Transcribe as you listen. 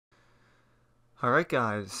Alright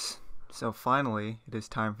guys, so finally it is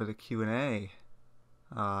time for the Q&A.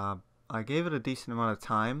 I gave it a decent amount of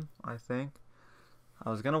time, I think. I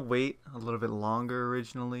was gonna wait a little bit longer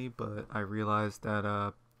originally, but I realized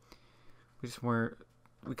that we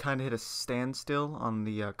kind of hit a standstill on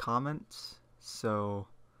the comments, so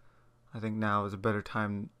I think now is a better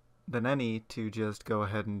time than any to just go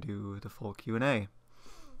ahead and do the full Q&A.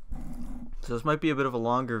 So this might be a bit of a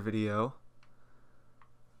longer video,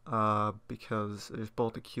 because there's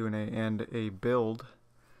both a Q&A and a build,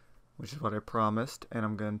 which is what I promised, and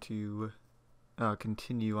I'm going to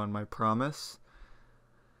continue on my promise.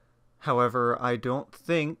 However, I don't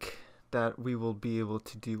think that we will be able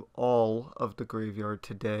to do all of the graveyard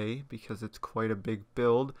today because it's quite a big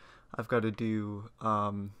build. I've got to do,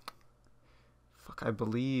 I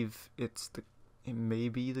believe it may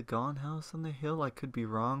be the Gone House on the Hill. I could be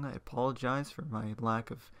wrong. I apologize for my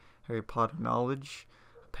lack of Harry Potter knowledge,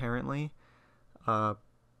 apparently. But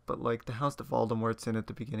like the House of Voldemort's in at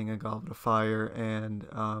the beginning of Goblet of Fire, and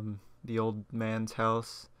the old man's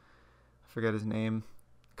house, I forget his name,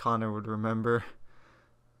 Connor would remember,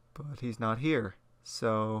 but he's not here.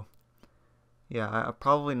 So yeah, I'm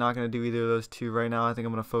probably not going to do either of those two right now. I think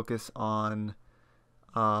I'm going to focus on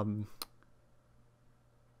Tom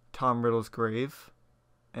Riddle's grave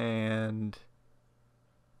and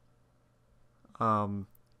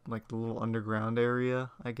like the little underground area,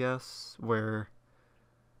 I guess, where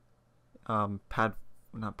not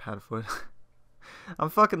Padfoot. I'm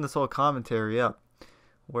fucking this whole commentary up.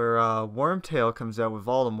 Where Wormtail comes out with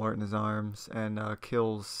Voldemort in his arms and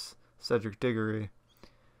kills Cedric Diggory.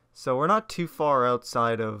 So we're not too far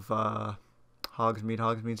outside of Hogsmeade.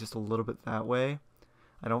 Hogsmeade's just a little bit that way.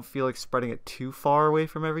 I don't feel like spreading it too far away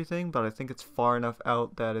from everything, but I think it's far enough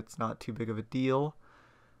out that it's not too big of a deal.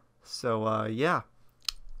 So yeah.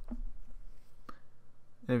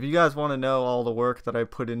 And if you guys want to know all the work that I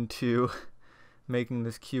put into making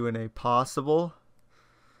this Q&A possible,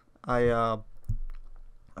 I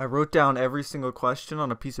wrote down every single question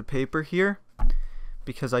on a piece of paper here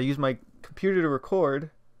because I use my computer to record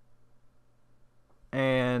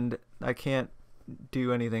and I can't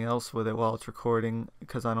do anything else with it while it's recording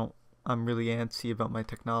because I'm really antsy about my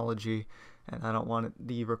technology and I don't want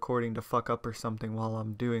the recording to fuck up or something while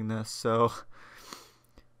I'm doing this. So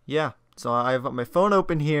yeah, so I have my phone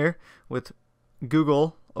open here with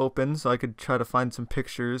Google open so I could try to find some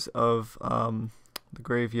pictures of the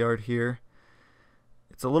graveyard here.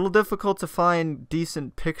 It's a little difficult to find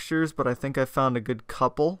decent pictures, but I think I found a good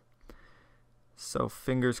couple. So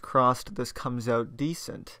fingers crossed this comes out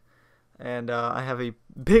decent. And I have a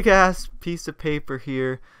big ass piece of paper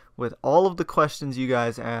here with all of the questions you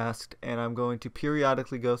guys asked, and I'm going to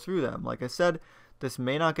periodically go through them. Like I said, this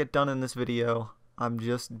may not get done in this video. I'm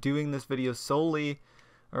just doing this video solely,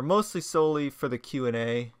 or mostly solely, for the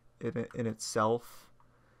Q&A in itself.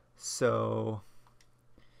 So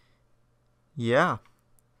yeah.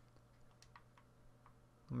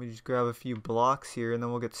 Let me just grab a few blocks here and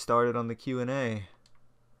then we'll get started on the Q&A.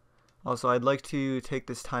 Also, I'd like to take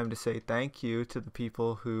this time to say thank you to the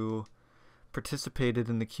people who participated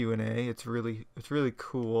in the Q&A. It's really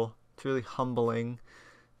cool. It's really humbling.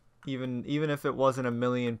 Even if it wasn't a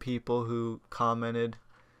million people who commented,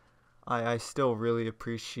 I still really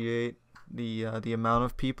appreciate the amount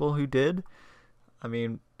of people who did. I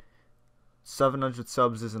mean, 700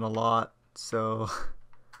 subs isn't a lot, so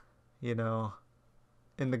you know,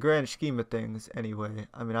 in the grand scheme of things anyway.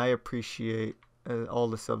 I mean, I appreciate all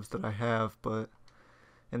the subs that I have, but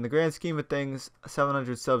in the grand scheme of things,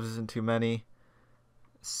 700 subs isn't too many.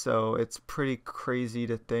 So it's pretty crazy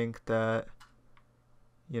to think that,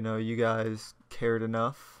 you know, you guys cared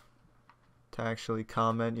enough to actually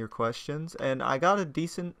comment your questions. And I got a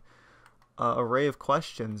decent array of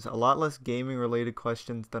questions, a lot less gaming related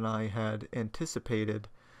questions than I had anticipated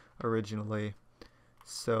originally.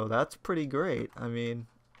 So that's pretty great. I mean,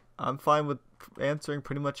 I'm fine with answering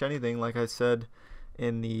pretty much anything, like I said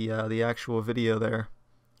in the actual video there.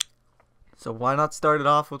 So why not start it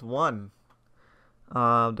off with one?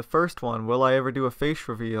 The first one, will I ever do a face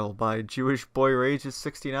reveal, by Jewish Boy Rages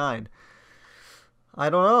 69. I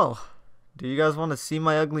don't know. Do you guys want to see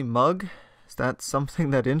my ugly mug? Is that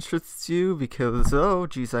something that interests you? Because, oh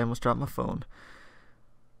geez, I almost dropped my phone.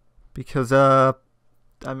 Because I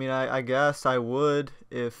mean, I guess I would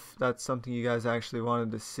if that's something you guys actually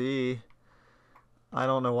wanted to see. I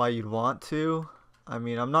don't know why you'd want to. I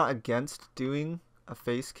mean, I'm not against doing a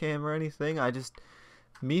face cam or anything.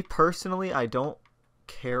 Me personally, I don't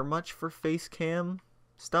care much for face cam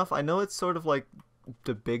stuff. I know it's sort of like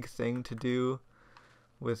the big thing to do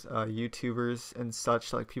with YouTubers and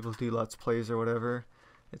such, like people do Let's Plays or whatever.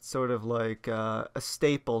 It's sort of like a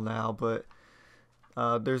staple now, but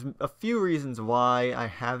there's a few reasons why I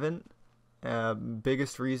haven't.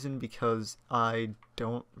 Biggest reason because I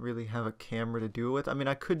don't really have a camera to do it with. I mean,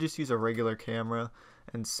 I could just use a regular camera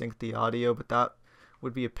and sync the audio, but that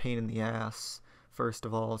would be a pain in the ass, first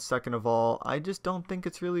of all. Second of all, I just don't think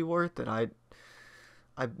it's really worth it. I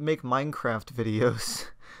make Minecraft videos.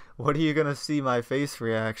 What are you gonna see my face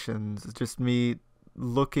reactions? It's just me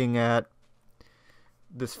looking at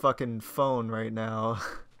this fucking phone right now.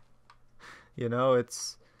 You know,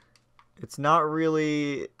 it's not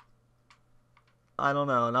really, I don't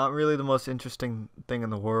know, not really the most interesting thing in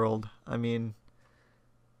the world. I mean,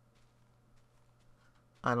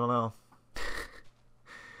 I don't know.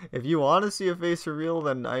 If you want to see a face reveal,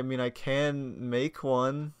 then I mean, I can make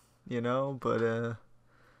one, you know, but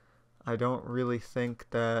I don't really think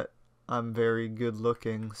that I'm very good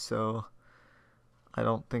looking, so I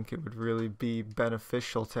don't think it would really be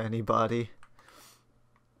beneficial to anybody.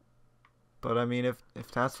 But I mean, if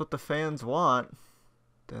that's what the fans want,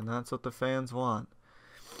 then that's what the fans want.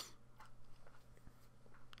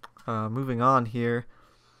 Moving on here.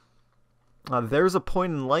 There's a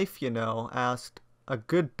point in life, you know, asked a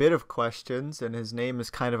good bit of questions, and his name is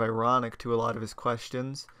kind of ironic to a lot of his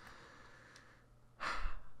questions.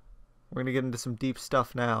 We're gonna get into some deep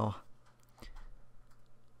stuff now.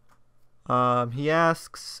 He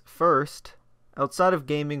asks, first, outside of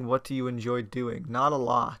gaming, what do you enjoy doing? Not a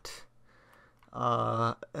lot.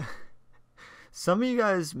 Some of you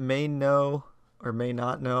guys may know or may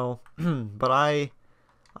not know, but I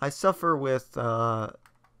suffer with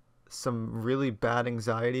some really bad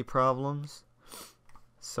anxiety problems.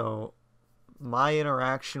 So my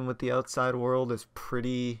interaction with the outside world is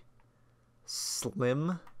pretty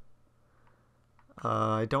slim.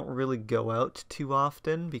 I don't really go out too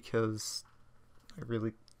often because I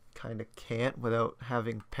really kind of can't without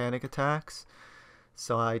having panic attacks.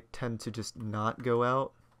 So I tend to just not go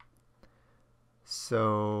out.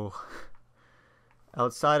 So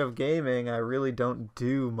outside of gaming, I really don't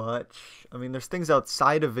do much. I mean, there's things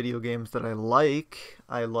outside of video games that I like.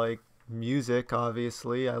 I like music,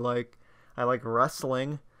 obviously. I like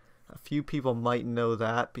wrestling. A few people might know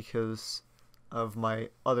that because of my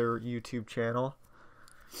other YouTube channel.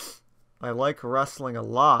 I like wrestling a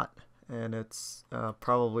lot, and it's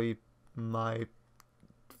probably one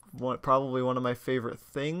of my favorite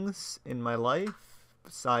things in my life,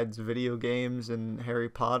 besides video games and Harry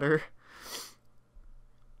Potter.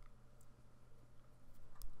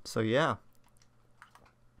 So yeah,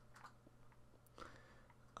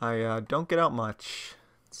 I don't get out much.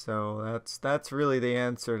 So that's really the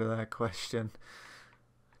answer to that question.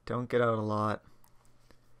 Don't get out a lot.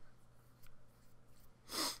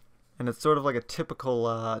 And it's sort of like a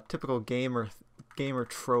typical gamer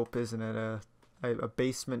trope, isn't it? A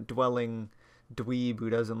basement dwelling dweeb who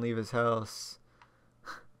doesn't leave his house.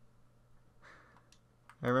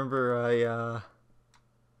 I remember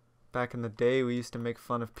back in the day we used to make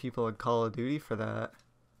fun of people at Call of Duty for that.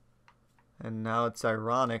 And now it's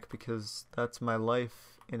ironic because that's my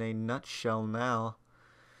life in a nutshell now.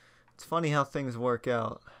 It's funny how things work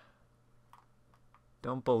out.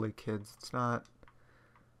 Don't bully kids. It's not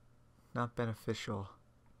beneficial.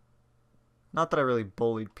 Not that I really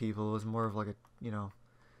bullied people. It was more of like a, you know,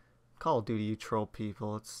 Call of Duty, you troll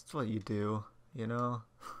people. It's what you do, you know?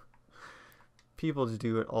 People just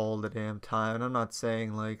do it all the damn time. And I'm not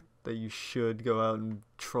saying like that you should go out and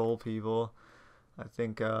troll people. I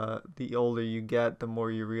think the older you get, the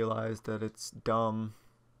more you realize that it's dumb.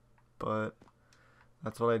 But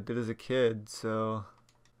that's what I did as a kid, so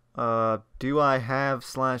do I have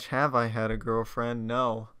I had a girlfriend?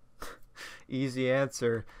 No. Easy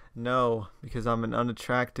answer, no, because I'm an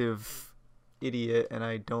unattractive idiot and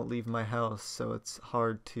I don't leave my house, so it's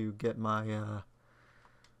hard to get my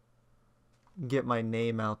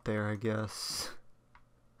name out there, I guess.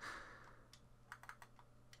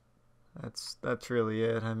 That's really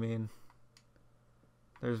it. I mean,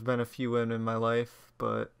 there's been a few women in my life,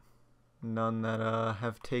 but none that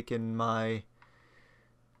have taken my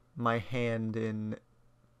hand in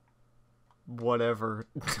whatever.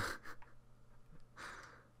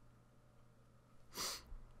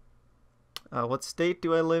 What state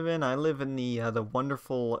do I live in? I live in the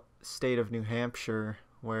wonderful state of New Hampshire,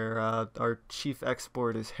 where our chief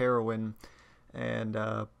export is heroin, and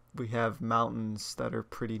we have mountains that are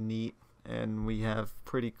pretty neat, and we have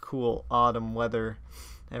pretty cool autumn weather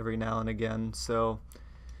every now and again. So,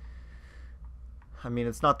 I mean,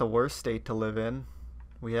 it's not the worst state to live in.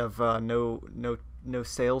 We have no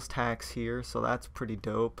sales tax here, so that's pretty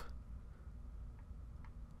dope.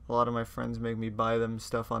 A lot of my friends make me buy them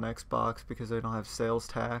stuff on Xbox because they don't have sales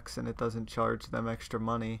tax and it doesn't charge them extra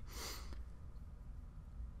money.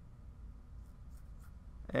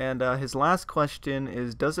 And his last question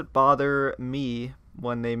is, does it bother me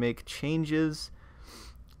when they make changes?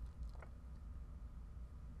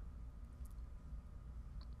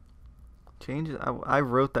 I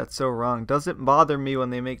wrote that so wrong. Does it bother me when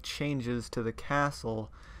they make changes to the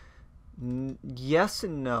castle? Yes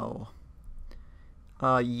and no.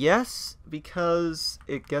 Yes, because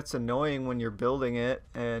it gets annoying when you're building it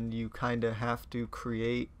and you kind of have to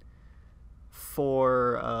create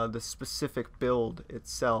for the specific build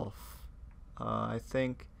itself. I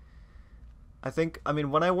mean,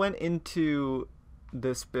 when I went into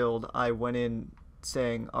this build, I went in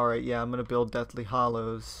saying, alright, yeah, I'm going to build Deathly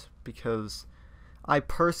Hallows, because I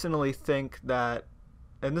personally think that,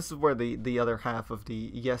 and this is where the other half of the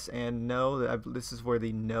yes and no, this is where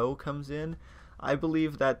the no comes in. I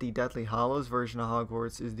believe that the Deathly Hallows version of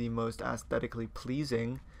Hogwarts is the most aesthetically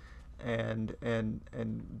pleasing and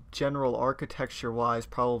general architecture wise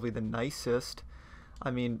probably the nicest. I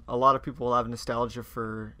mean, a lot of people will have nostalgia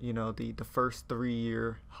for, you know, the first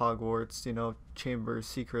 3-year Hogwarts, you know, Chambers,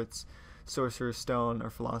 Secrets, Sorcerer's Stone or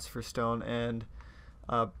Philosopher's Stone, and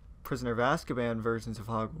Prisoner of Azkaban versions of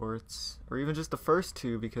Hogwarts, or even just the first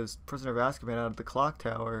two, because Prisoner of Azkaban out of the clock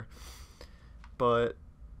tower. But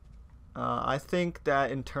I think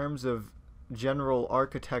that in terms of general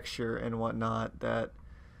architecture and whatnot, that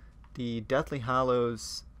the Deathly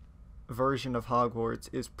Hallows version of Hogwarts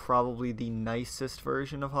is probably the nicest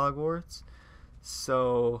version of Hogwarts.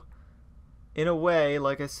 So, in a way,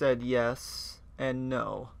 like I said, yes and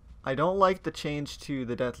no. I don't like the change to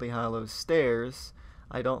the Deathly Hallows stairs.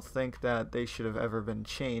 I don't think that they should have ever been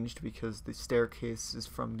changed because the staircases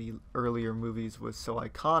from the earlier movies was so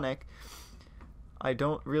iconic. I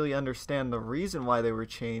don't really understand the reason why they were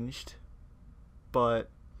changed,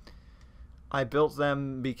 but I built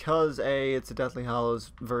them because A, it's a Deathly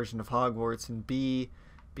Hallows version of Hogwarts, and B,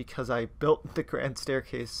 because I built the grand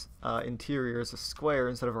staircase interior as a square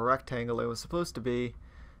instead of a rectangle it was supposed to be,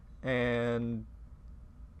 and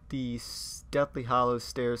the Deathly Hallows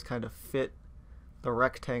stairs kind of fit the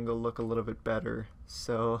rectangle look a little bit better.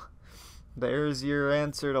 So there's your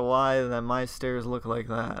answer to why that my stairs look like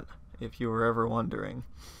that, if you were ever wondering.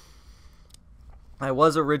 I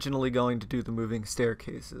was originally going to do the moving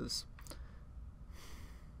staircases.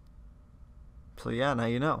 So yeah, now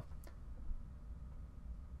you know.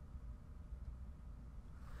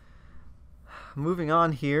 Moving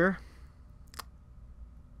on here.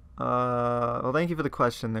 Well, thank you for the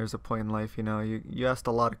question. There's a point in life, you know. You asked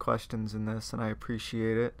a lot of questions in this, and I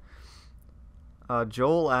appreciate it.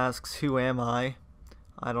 Joel asks, who am I?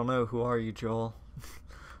 I don't know. Who are you, Joel?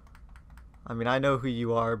 I mean, I know who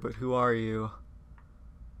you are, but who are you?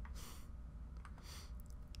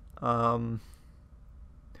 Who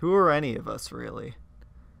are any of us, really?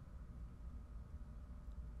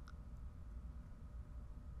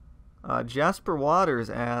 Jasper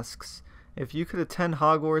Waters asks, if you could attend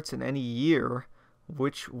Hogwarts in any year,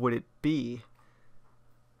 which would it be?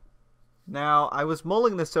 Now, I was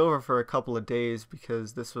mulling this over for a couple of days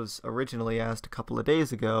because this was originally asked a couple of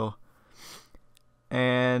days ago.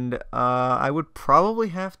 And I would probably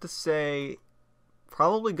have to say,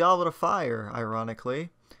 probably Goblet of Fire,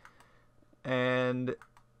 ironically. And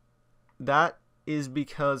that is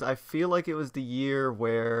because I feel like it was the year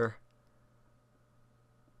where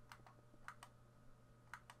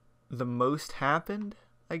the most happened,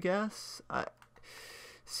 I guess.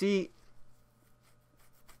 See,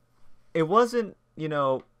 it wasn't, you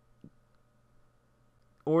know,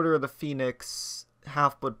 Order of the Phoenix,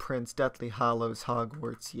 Half-Blood Prince, Deathly Hallows,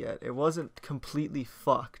 Hogwarts yet. It wasn't completely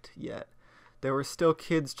fucked yet. There were still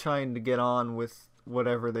kids trying to get on with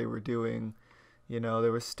whatever they were doing. You know,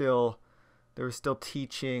 there were still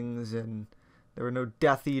teachings, and there were no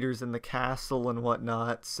Death Eaters in the castle and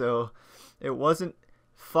whatnot. So it wasn't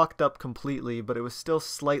fucked up completely, but it was still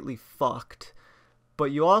slightly fucked.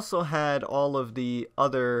 But you also had all of the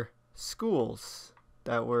other schools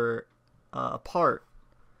that were a part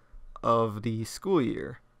of the school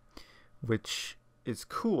year, which is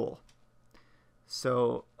cool.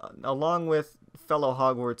 So along with fellow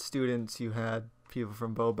Hogwarts students, you had people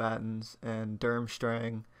from Beauxbatons and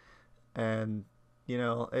Durmstrang, and you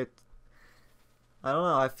know, I don't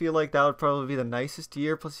know, I feel like that would probably be the nicest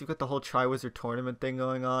year. Plus you got the whole Triwizard Tournament thing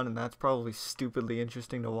going on, and that's probably stupidly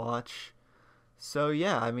interesting to watch. So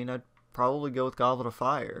yeah, I mean, I'd probably go with Goblet of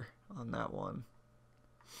Fire on that one.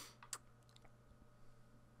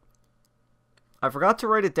 I forgot to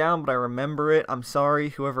write it down, but I remember it. I'm sorry,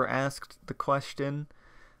 whoever asked the question.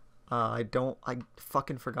 I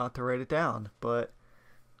fucking forgot to write it down, but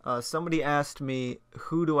somebody asked me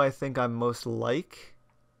who do I think I'm most like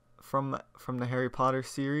from the Harry Potter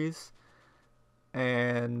series,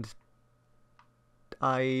 and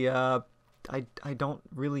I don't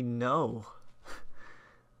really know.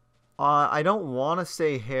 I don't want to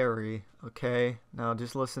say Harry, okay? Now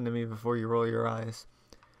just listen to me before you roll your eyes.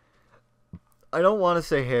 I don't want to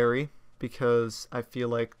say Harry because I feel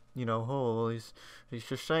like, you know, oh, he's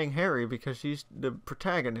just saying Harry because he's the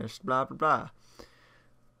protagonist, blah blah blah.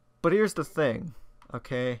 But here's the thing,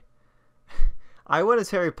 okay? I went as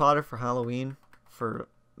Harry Potter for Halloween for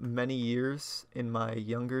many years in my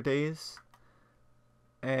younger days,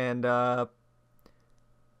 and a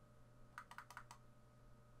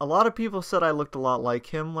lot of people said I looked a lot like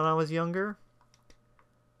him when I was younger,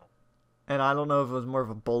 and I don't know if it was more of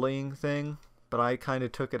a bullying thing, but I kind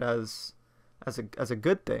of took it as a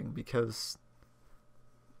good thing because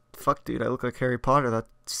fuck, dude, I look like Harry Potter.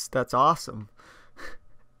 That's awesome.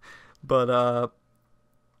 But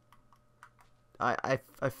I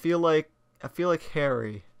feel like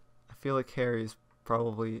Harry. I feel like Harry is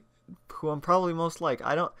probably who I'm probably most like.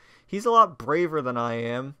 He's a lot braver than I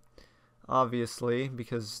am, obviously,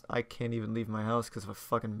 because I can't even leave my house because of a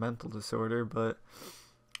fucking mental disorder, but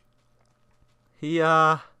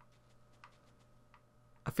I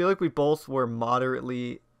feel like we both were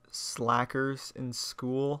moderately slackers in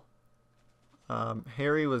school.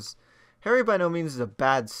 Harry by no means is a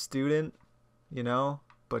bad student, you know,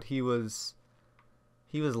 but he was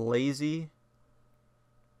lazy,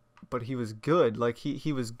 but he was good. Like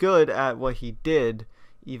he was good at what he did,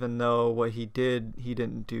 even though what he did he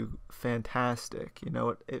didn't do fantastic. You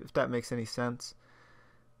know, if that makes any sense.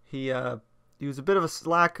 He was a bit of a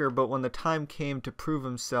slacker, but when the time came to prove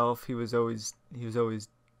himself, he was always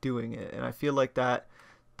doing it. And I feel like that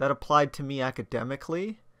applied to me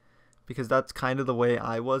academically, because that's kind of the way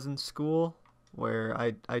I was in school, where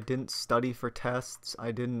I didn't study for tests.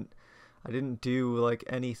 I didn't do like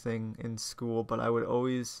anything in school, but I would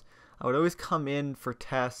always come in for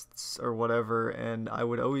tests or whatever, and I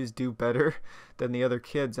would always do better than the other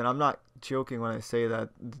kids. And I'm not joking when I say that.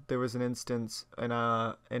 There was an instance in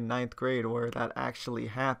ninth grade where that actually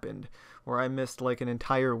happened, where I missed like an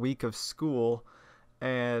entire week of school,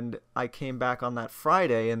 and I came back on that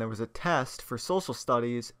Friday and there was a test for social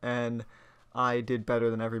studies, and I did better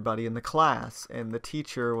than everybody in the class. And the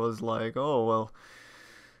teacher was like, "Oh, well,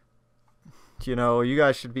 you know, you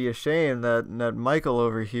guys should be ashamed that Michael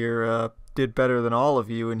over here did better than all of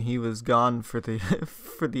you, and he was gone for the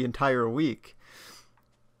for the entire week."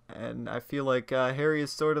 And I feel like Harry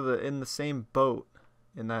is sort of in the same boat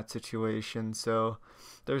in that situation. So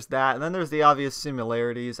there's that, and then there's the obvious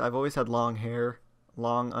similarities. I've always had long hair,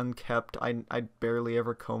 long unkept. I barely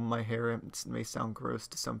ever comb my hair. It may sound gross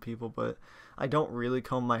to some people, but I don't really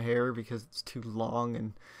comb my hair because it's too long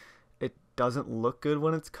and it doesn't look good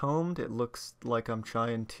when it's combed. It looks like I'm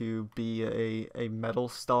trying to be a metal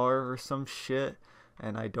star or some shit,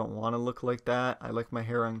 and I don't want to look like that. I like my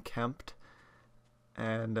hair unkempt,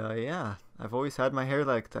 and yeah, I've always had my hair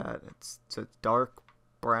like that. It's a dark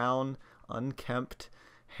brown, unkempt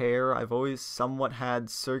hair. I've always somewhat had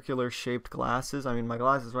circular shaped glasses. I mean, my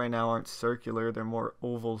glasses right now aren't circular, they're more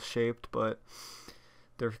oval shaped, but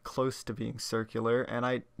they're close to being circular. And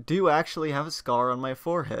I do actually have a scar on my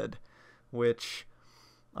forehead, which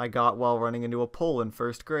I got while running into a pole in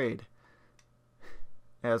first grade,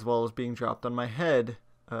 as well as being dropped on my head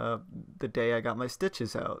the day I got my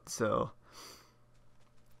stitches out. So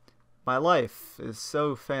my life is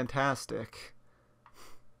so fantastic.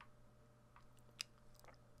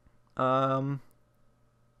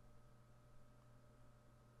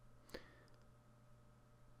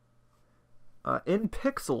 In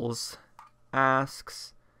Pixels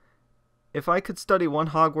asks, if I could study one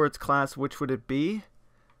Hogwarts class, which would it be?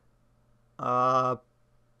 Probably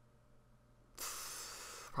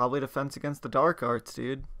Defense Against the Dark Arts,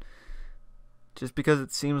 dude. Just because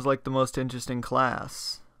it seems like the most interesting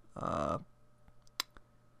class. I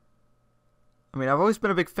mean, I've always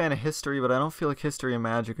been a big fan of history, but I don't feel like history and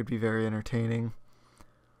magic would be very entertaining.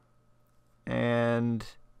 And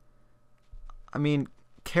I mean,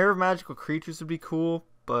 Care of Magical Creatures would be cool,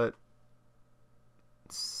 but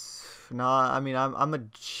nah. I mean, I'm a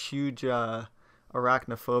huge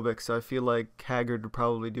arachnophobic, so I feel like Hagrid would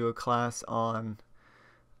probably do a class on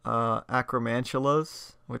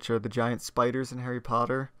acromantulas, which are the giant spiders in Harry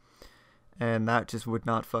Potter, and that just would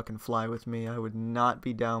not fucking fly with me. I would not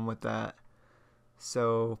be down with that.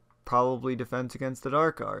 So probably Defense Against the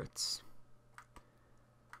Dark Arts.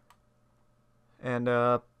 And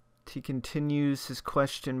He continues his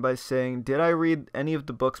question by saying, "Did I read any of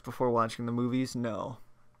the books before watching the movies?" No.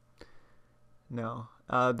 No.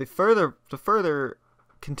 The further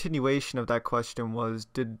continuation of that question was,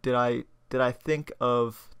 did I think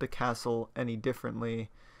of the castle any differently,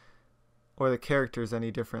 or the characters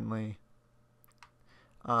any differently?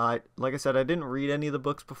 Like I said, I didn't read any of the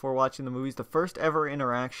books before watching the movies. The first ever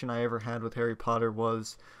interaction I ever had with Harry Potter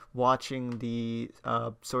was watching the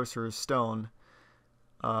Sorcerer's Stone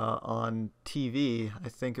on TV. I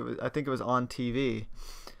think it was on TV.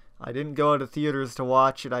 I didn't go to theaters to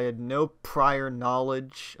watch it. I had no prior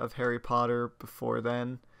knowledge of Harry Potter before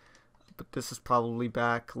then. But this is probably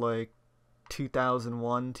back like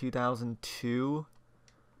 2001, 2002.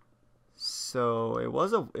 So it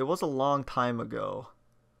was a long time ago.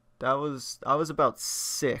 I was about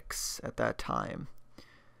 6 at that time,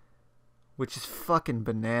 which is fucking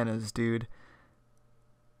bananas, dude.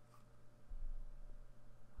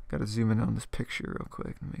 Gotta zoom in on this picture real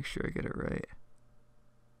quick and make sure I get it right.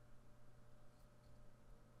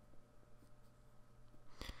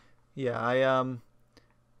 Yeah,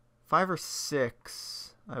 5 or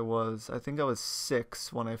 6 I think I was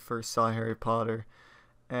 6 when I first saw Harry Potter,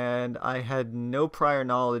 and I had no prior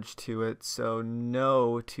knowledge to it, so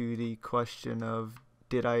no to the question of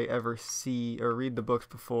did I ever see or read the books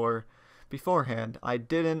beforehand. I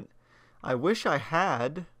didn't. I wish I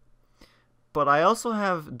had, but I also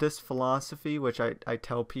have this philosophy, which I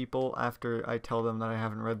tell people after I tell them that I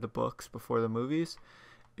haven't read the books before the movies,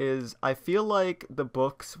 is I feel like the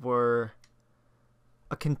books were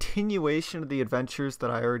a continuation of the adventures that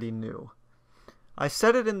I already knew. I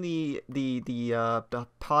said it in the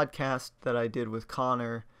podcast that I did with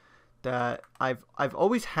Connor that I've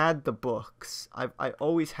always had the books. I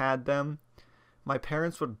always had them. My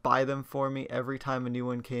parents would buy them for me every time a new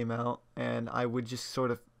one came out, and I would just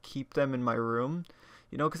sort of keep them in my room.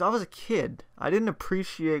 You know, because I was a kid. I didn't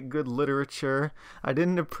appreciate good literature. I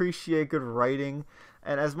didn't appreciate good writing.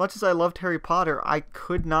 And as much as I loved Harry Potter, I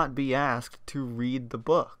could not be asked to read the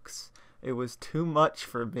books. It was too much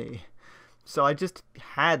for me. So I just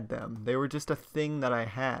had them. They were just a thing that I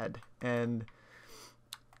had. And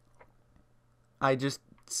I just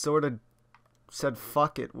sort of said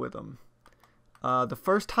fuck it with them. The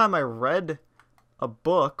first time I read a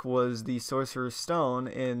book was The Sorcerer's Stone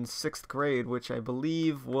in 6th grade, which I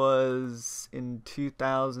believe was in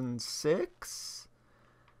 2006.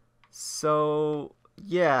 So,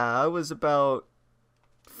 yeah, I was about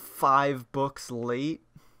 5 books late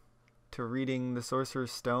to reading The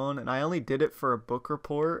Sorcerer's Stone, and I only did it for a book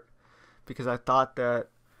report because I thought that,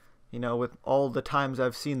 you know, with all the times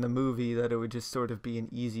I've seen the movie, that it would just sort of be an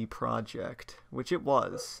easy project, which it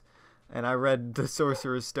was. And I read The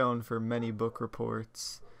Sorcerer's Stone for many book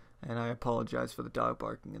reports, and I apologize for the dog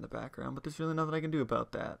barking in the background, but there's really nothing I can do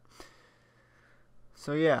about that.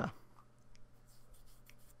 So yeah,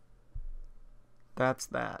 that's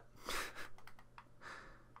that.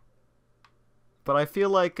 But I feel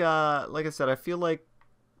like I said, I feel like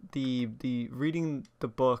the reading the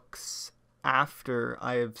books after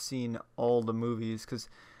I have seen all the movies, because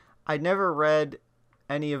I never read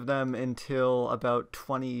any of them until about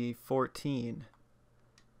 2014.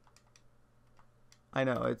 I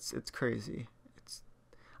know, it's crazy.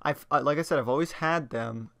 Like I said, I've always had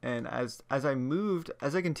them, and as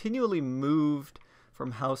I continually moved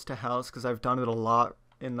from house to house, because I've done it a lot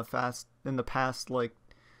in the past like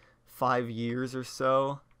 5 years or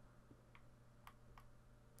so,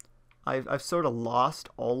 I've sort of lost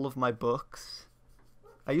all of my books.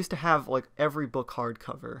 I used to have like every book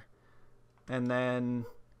hardcover, and then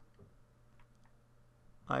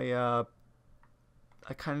I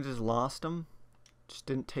kind of just lost them. Just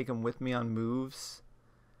didn't take them with me on moves,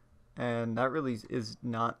 and that really is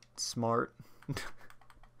not smart.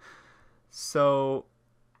 So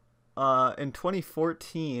in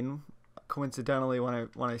 2014, coincidentally, when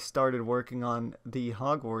I started working on the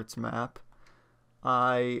Hogwarts map,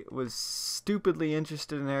 I was stupidly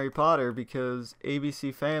interested in Harry Potter because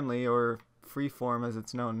ABC Family, or Freeform as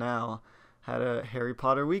it's known now, had a Harry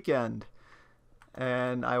Potter weekend,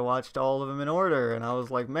 and I watched all of them in order, and I was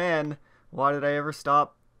like, man, why did I ever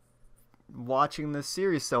stop watching this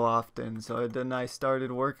series so often? So then I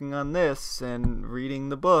started working on this and reading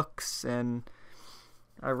the books, and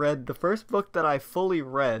I read the first book that I fully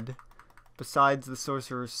read besides The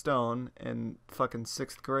Sorcerer's Stone in fucking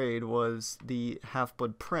 6th grade was The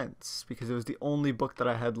Half-Blood Prince, because it was the only book that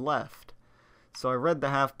I had left. So I read The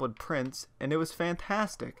Half-Blood Prince, and it was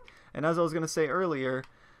fantastic. And as I was going to say earlier,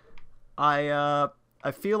 I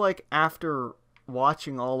feel like after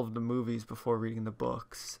watching all of the movies before reading the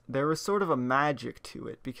books, there was sort of a magic to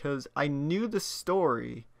it, because I knew the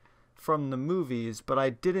story from the movies, but I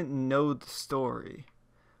didn't know the story.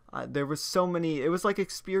 There was so many. It was like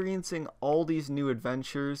experiencing all these new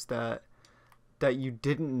adventures that you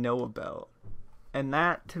didn't know about, and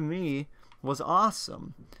that to me was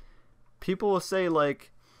awesome. People will say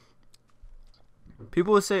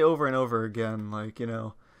over and over again, like, you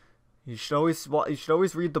know, you should always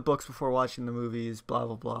read the books before watching the movies, blah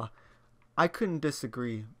blah blah. I couldn't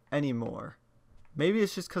disagree anymore. Maybe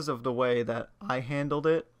it's just because of the way that I handled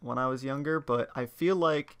it when I was younger, but I feel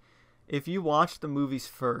like if you watch the movies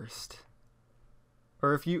first,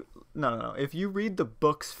 or if you if you read the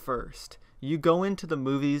books first, you go into the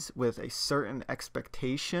movies with a certain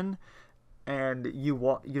expectation, and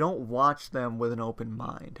you don't watch them with an open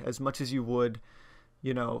mind as much as you would,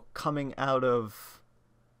 you know, coming out of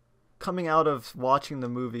watching the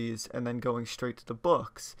movies and then going straight to the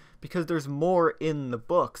books, because there's more in the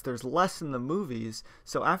books, there's less in the movies.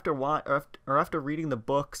 So after reading the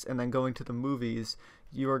books and then going to the movies,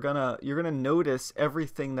 you're gonna notice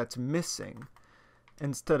everything that's missing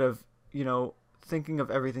instead of, you know, thinking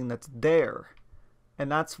of everything that's there.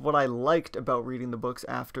 And that's what I liked about reading the books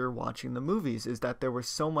after watching the movies, is that there was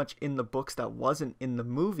so much in the books that wasn't in the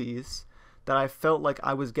movies, that I felt like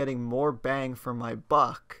I was getting more bang for my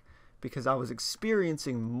buck, because I was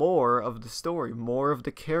experiencing more of the story, more of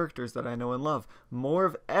the characters that I know and love, more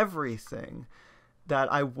of everything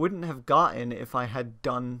that I wouldn't have gotten if I had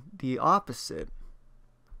done the opposite.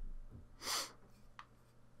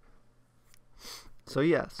 So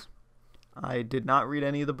yes, I did not read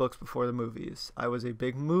any of the books before the movies. I was a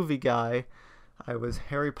big movie guy. I was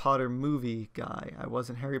Harry Potter movie guy. I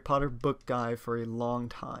wasn't Harry Potter book guy for a long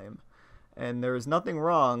time. And there is nothing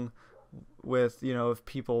wrong with, you know, if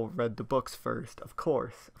people read the books first. Of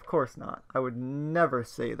course not. I would never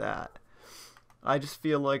say that. I just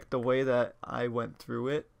feel like the way that I went through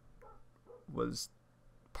it was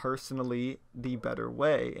personally the better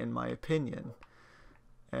way, in my opinion.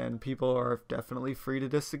 And people are definitely free to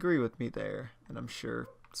disagree with me there, and I'm sure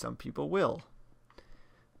some people will.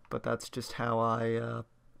 But that's just how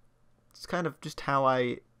it's kind of just how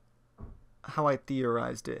I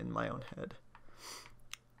theorized it in my own head.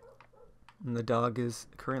 And the dog is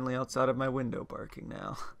currently outside of my window barking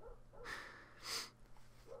now.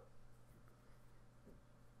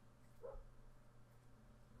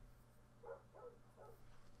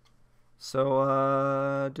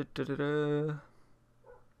 So,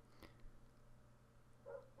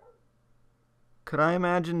 could I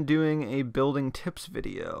imagine doing a building tips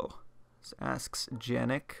video? This asks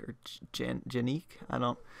Janik, or Janique. I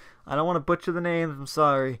don't want to butcher the names, I'm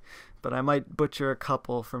sorry, but I might butcher a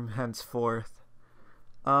couple from henceforth.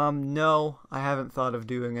 No, I haven't thought of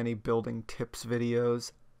doing any building tips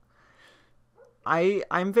videos.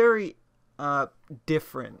 I'm very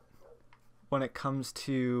different when it comes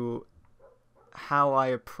to how I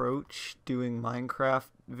approach doing Minecraft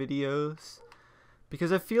videos,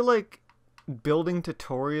 because I feel like building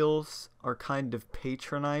tutorials are kind of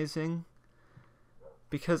patronizing,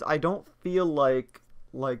 because I don't feel like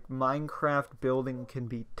Minecraft building can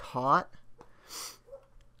be taught.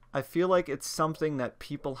 I feel like it's something that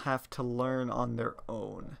people have to learn on their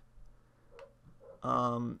own.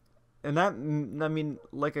 And that, I mean,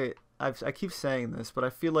 like I keep saying this, but I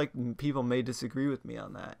feel like people may disagree with me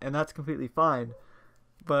on that, and that's completely fine.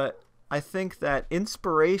 But I think that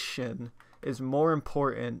inspiration is more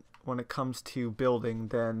important when it comes to building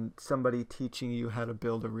than somebody teaching you how to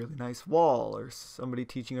build a really nice wall, or somebody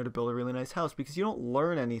teaching you how to build a really nice house, because you don't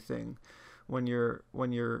learn anything when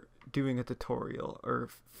you're doing a tutorial, or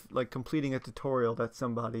like completing a tutorial that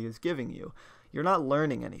somebody is giving you. You're not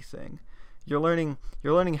learning anything. You're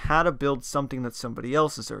learning how to build something that somebody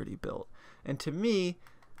else has already built. And to me,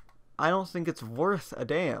 I don't think it's worth a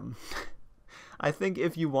damn. I think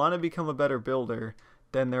if you want to become a better builder,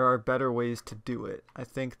 then there are better ways to do it. I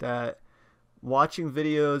think that watching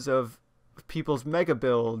videos of people's mega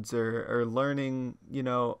builds, or learning, you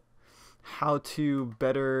know, how to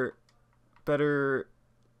better,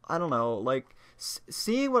 I don't know, like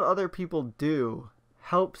seeing what other people do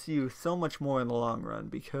helps you so much more in the long run,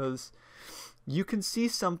 because you can see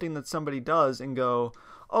something that somebody does and go,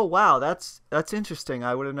 oh wow, that's interesting,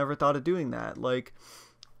 I would have never thought of doing that. Like,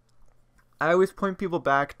 I always point people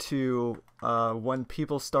back to when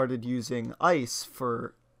people started using ice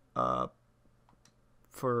for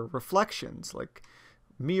reflections, like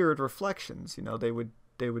mirrored reflections. You know, they would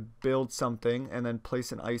build something and then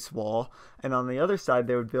place an ice wall, and on the other side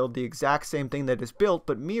they would build the exact same thing that is built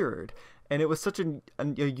but mirrored. And it was such a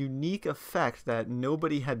unique effect that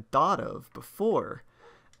nobody had thought of before.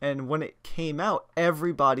 And when it came out,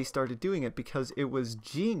 everybody started doing it because it was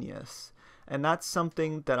genius. And that's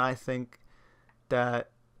something that I think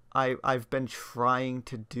that I've been trying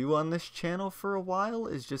to do on this channel for a while,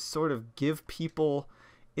 is just sort of give people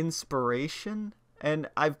inspiration. And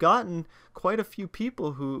I've gotten quite a few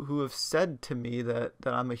people who have said to me that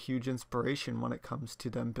I'm a huge inspiration when it comes to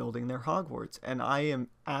them building their Hogwarts. And I am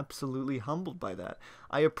absolutely humbled by that.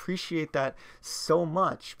 I appreciate that so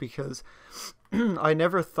much, because I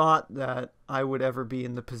never thought that I would ever be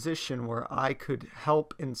in the position where I could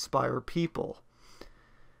help inspire people.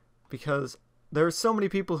 Because there are so many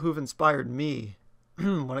people who've inspired me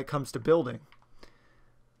when it comes to building.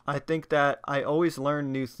 I think that I always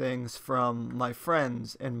learn new things from my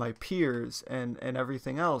friends and my peers and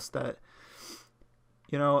everything else. That,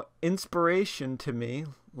 you know, inspiration to me,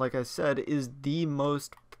 like I said, is the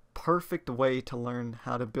most perfect way to learn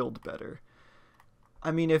how to build better.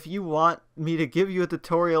 I mean, if you want me to give you a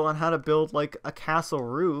tutorial on how to build like a castle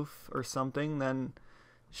roof or something, then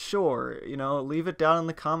sure, you know, leave it down in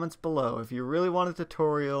the comments below. If you really want a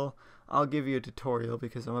tutorial, I'll give you a tutorial,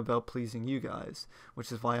 because I'm about pleasing you guys,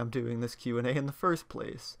 which is why I'm doing this Q&A in the first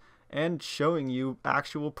place, and showing you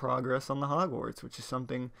actual progress on the Hogwarts, which is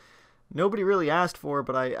something nobody really asked for,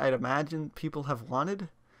 but I'd imagine people have wanted.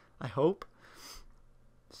 I hope.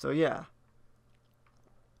 So yeah.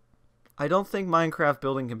 I don't think Minecraft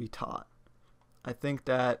building can be taught. I think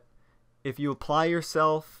that if you apply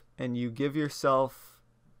yourself and you give yourself,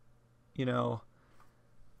 you know,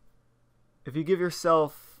 if you give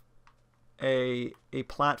yourself a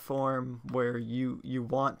platform where you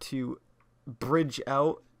want to bridge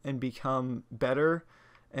out and become better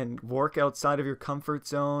and work outside of your comfort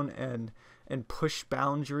zone and push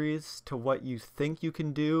boundaries to what you think you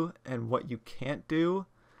can do and what you can't do,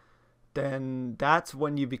 then that's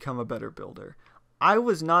when you become a better builder. I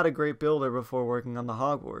was not a great builder before working on the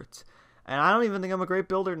Hogwarts, and I don't even think I'm a great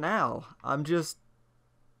builder now. I'm just,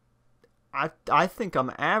 I think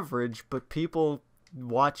I'm average, but people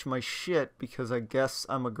watch my shit because I guess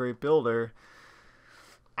I'm a great builder.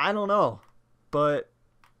 I don't know, but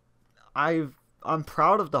I'm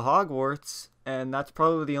proud of the Hogwarts, and that's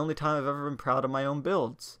probably the only time I've ever been proud of my own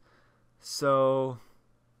builds. So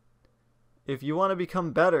if you want to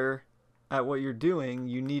become better at what you're doing,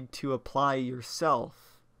 you need to apply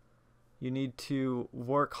yourself. You need to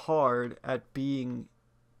work hard at being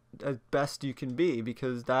as best you can be,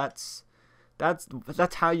 because that's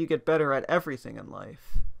how you get better at everything in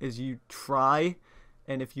life, is you try,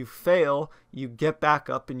 and if you fail, you get back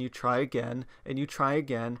up and you try again, and you try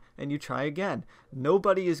again, and you try again.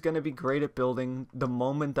 Nobody is going to be great at building the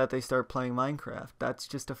moment that they start playing Minecraft. That's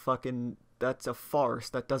just that's a farce.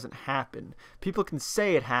 That doesn't happen. People can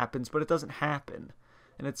say it happens, but it doesn't happen.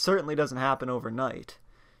 And it certainly doesn't happen overnight.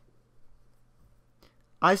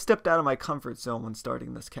 I stepped out of my comfort zone when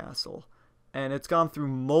starting this castle, and it's gone through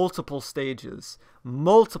multiple stages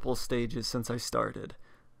since I started.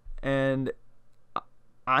 And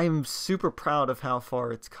I'm super proud of how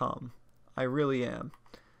far it's come. I really am.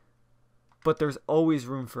 But there's always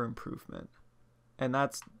room for improvement. And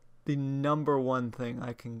that's the number one thing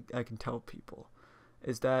I can tell people,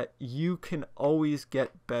 is that you can always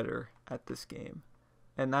get better at this game.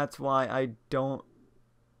 And that's why I don't...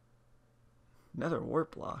 Another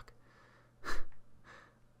warp block.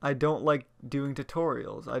 I don't like doing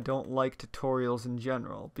tutorials. I don't like tutorials in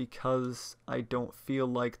general, because I don't feel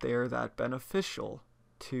like they're that beneficial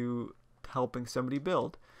to helping somebody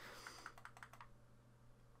build.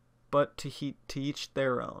 But to each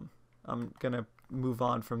their own. I'm gonna move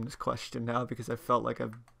on from this question now, because I felt like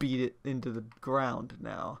I've beat it into the ground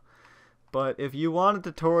now. But if you want a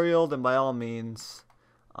tutorial, then by all means,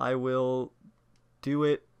 I will do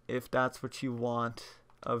it if that's what you want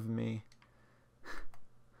of me.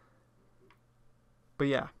 But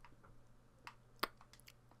yeah.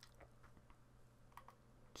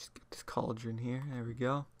 Just get this cauldron here. There we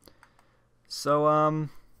go. So,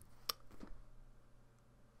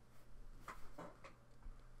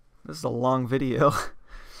 this is a long video.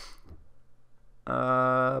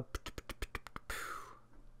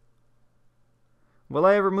 Will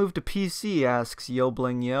I ever move to PC, asks Yo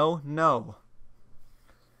Bling Yo. No.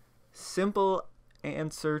 Simple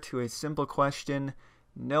answer to a simple question.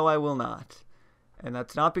 No, I will not. And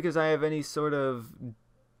that's not because I have any sort of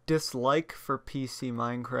dislike for PC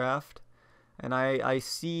Minecraft. And I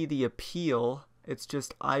see the appeal. It's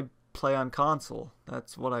just I play on console.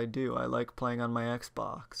 That's what I do. I like playing on my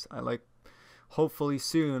Xbox. I like, hopefully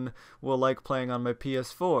soon, will like playing on my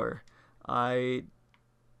PS4. I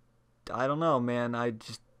don't know, man.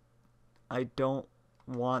 I don't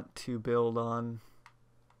want to build on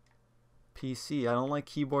PC. I don't like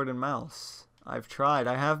keyboard and mouse. I've tried.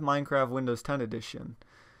 I have Minecraft Windows 10 edition.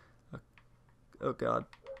 Oh god.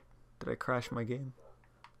 Did I crash my game?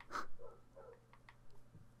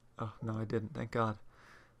 Oh, no, I didn't. Thank god.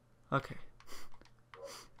 Okay.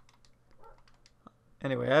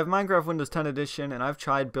 Anyway, I have Minecraft Windows 10 Edition, and I've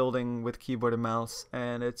tried building with keyboard and mouse,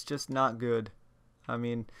 and it's just not good. I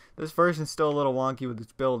mean, this version's still a little wonky with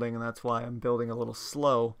its building, and that's why I'm building a little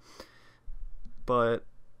slow. But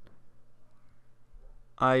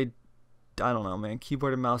I don't know, man.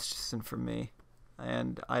 Keyboard and mouse just isn't for me.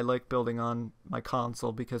 And I like building on my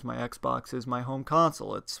console because my Xbox is my home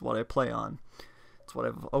console. It's what I play on. It's what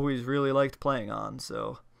I've always really liked playing on,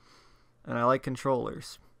 so. And I like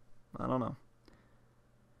controllers. I don't know.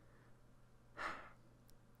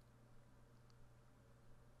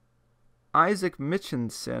 Isaac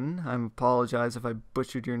Mitchinson, I apologize if I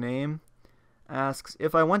butchered your name, asks,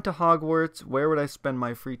 if I went to Hogwarts, where would I spend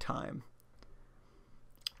my free time?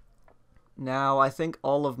 Now, I think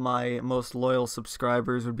all of my most loyal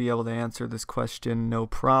subscribers would be able to answer this question no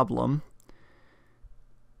problem.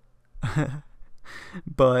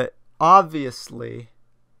 But obviously,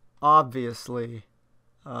 the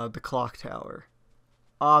clock tower.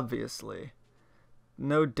 Obviously.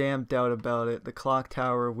 No damn doubt about it. The clock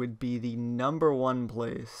tower would be the #1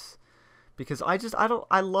 place. Because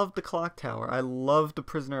I love the clock tower. I love the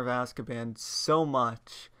Prisoner of Azkaban so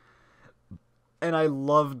much. And I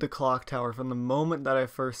loved the clock tower from the moment that I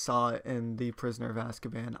first saw it in The Prisoner of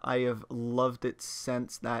Azkaban. I have loved it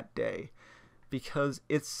since that day. Because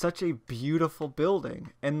it's such a beautiful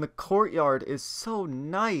building. And the courtyard is so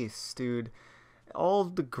nice, dude. All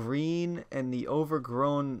the green and the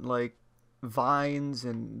overgrown, like, vines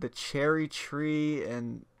and the cherry tree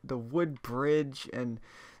and the wood bridge and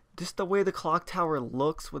just the way the clock tower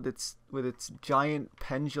looks with its giant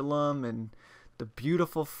pendulum and the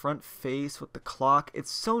beautiful front face with the clock. It's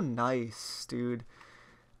so nice, dude.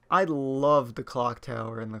 I love the clock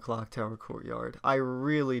tower and the clock tower courtyard. I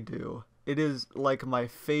really do. It is like my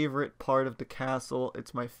favorite part of the castle.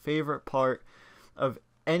 It's my favorite part of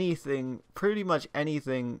anything, pretty much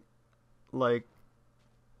anything, like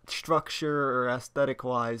structure or aesthetic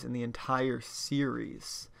wise in the entire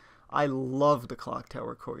series. I love the clock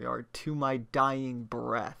tower courtyard to my dying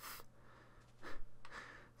breath.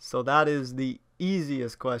 So that is the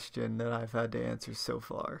easiest question that I've had to answer so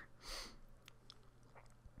far.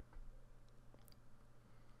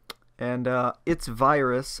 And It's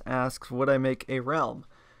Virus asks, would I make a realm?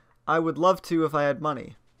 I would love to if I had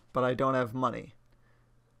money, but I don't have money.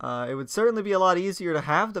 It would certainly be a lot easier to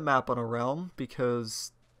have the map on a realm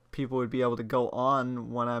because people would be able to go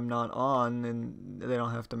on when I'm not on, and they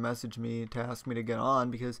don't have to message me to ask me to get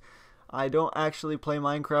on, because I don't actually play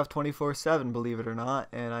Minecraft 24/7, believe it or not,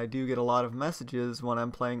 and I do get a lot of messages when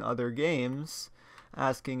I'm playing other games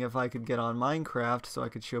asking if I could get on Minecraft so I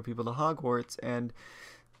could show people to Hogwarts, and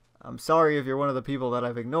I'm sorry if you're one of the people that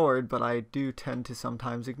I've ignored, but I do tend to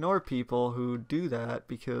sometimes ignore people who do that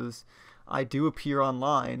because I do appear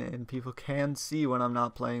online and people can see when I'm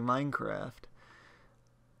not playing Minecraft.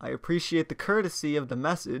 I appreciate the courtesy of the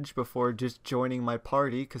message before just joining my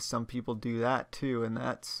party, because some people do that too, and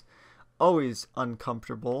that's always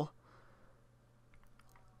uncomfortable.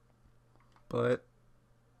 But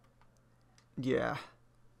yeah,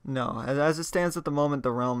 no, as it stands at the moment,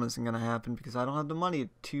 the realm isn't going to happen because I don't have the money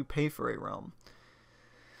to pay for a realm.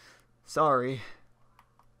 Sorry.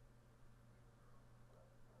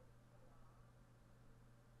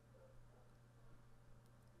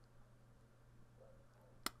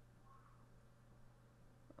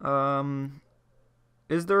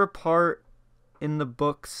 Is there a part in the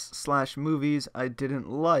books/movies I didn't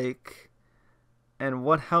like? And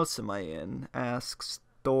what house am I in? Asks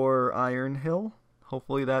Thor Ironhill.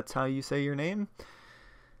 Hopefully that's how you say your name.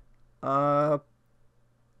 Is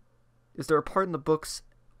there a part in the books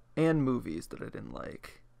and movies that I didn't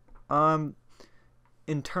like?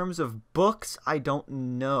 In terms of books, I don't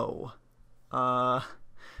know.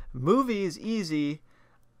 Movies, easy.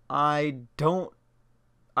 I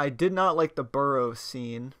did not like the burrow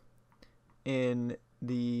scene in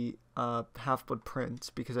the Half-Blood Prince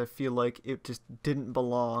because I feel like it just didn't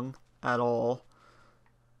belong at all.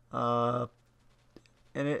 And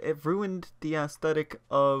it ruined the aesthetic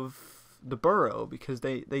of the burrow because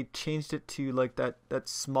they changed it to like that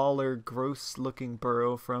smaller, gross-looking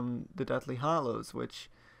burrow from the Deathly Hallows, which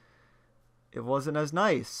it wasn't as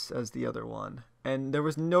nice as the other one. And there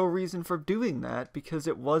was no reason for doing that because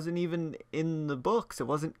it wasn't even in the books. It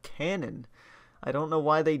wasn't canon. I don't know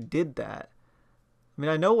why they did that. I mean,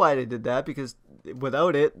 I know why they did that because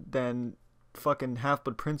without it, then fucking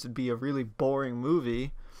Half-Blood Prince would be a really boring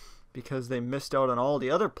movie because they missed out on all the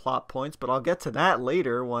other plot points, but I'll get to that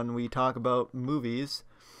later when we talk about movies.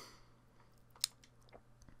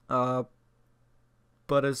 Uh,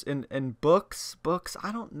 but as in books,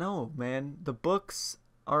 I don't know, man. The books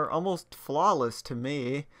are almost flawless to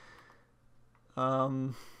me.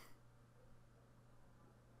 Um,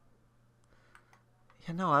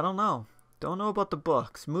 I don't know. Don't know about the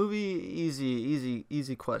books. Movie,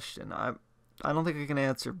 easy question. I don't think I can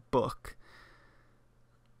answer book.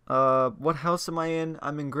 What house am I in?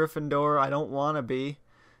 I'm in Gryffindor. I don't want to be,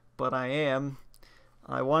 but I am.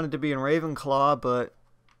 I wanted to be in Ravenclaw, but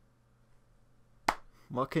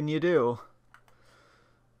what can you do?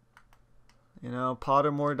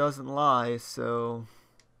 Pottermore doesn't lie, so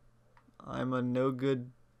I'm a no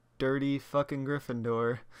good, dirty fucking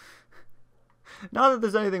Gryffindor. Not that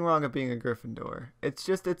there's anything wrong with being a Gryffindor. It's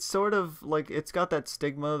just it's sort of like it's got that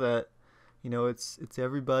stigma that it's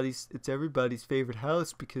everybody's favorite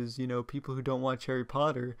house because people who don't watch Harry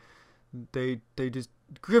Potter they just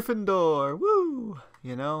Gryffindor, woo.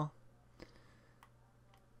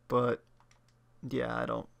 But yeah, I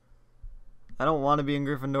don't want to be in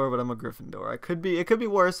Gryffindor, but I'm a Gryffindor. It could be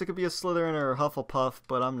worse. It could be a Slytherin or a Hufflepuff,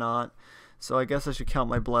 but I'm not. So I guess I should count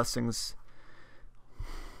my blessings.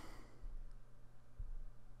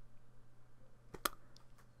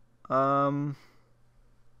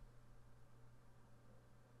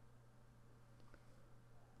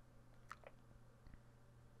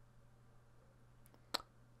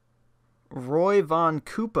 Roy Von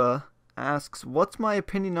Koopa asks, "What's my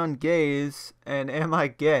opinion on gays, and am I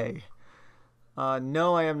gay?"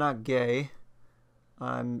 No, I am not gay.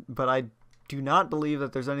 But I do not believe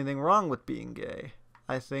that there's anything wrong with being gay.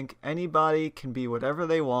 I think anybody can be whatever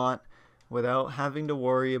they want without having to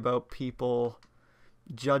worry about people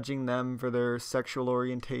judging them for their sexual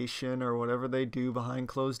orientation or whatever they do behind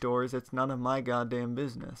closed doors. It's none of my goddamn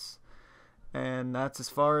business. And that's as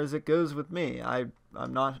far as it goes with me. I'm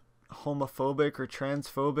not homophobic or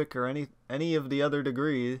transphobic or any of the other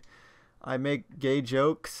degrees. I make gay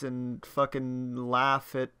jokes and fucking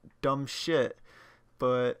laugh at dumb shit.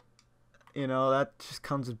 But, that just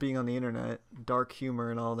comes with being on the internet. Dark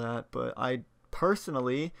humor and all that. But I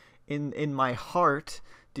personally, in my heart,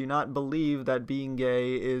 do not believe that being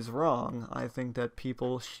gay is wrong. I think that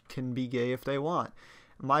people can be gay if they want.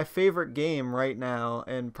 My favorite game right now,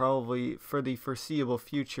 and probably for the foreseeable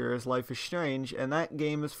future, is Life is Strange, and that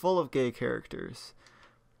game is full of gay characters.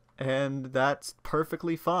 And that's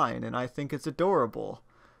perfectly fine, and I think it's adorable.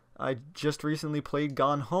 I just recently played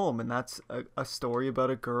Gone Home, and that's a story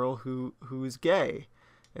about a girl who is gay.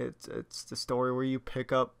 It's the story where you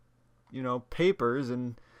pick up, papers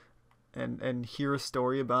and hear a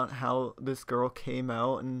story about how this girl came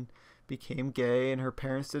out and became gay and her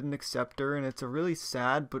parents didn't accept her, and it's a really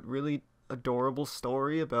sad but really adorable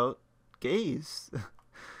story about gays.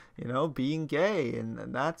 Being gay, and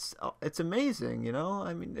it's amazing.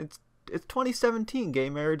 I mean, it's 2017. Gay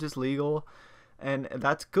marriage is legal, and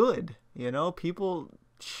that's good. People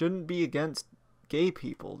shouldn't be against gay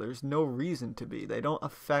people. There's no reason to be. They don't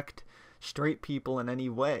affect straight people in any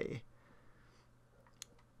way.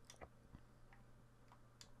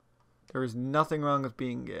 There is nothing wrong with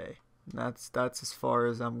being gay. That's as far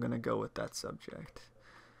as I'm gonna go with that subject.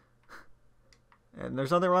 And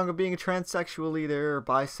there's nothing wrong with being a transsexual either, or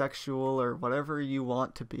bisexual, or whatever you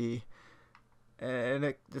want to be. And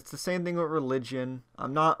it's the same thing with religion.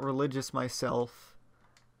 I'm not religious myself,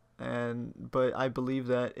 but I believe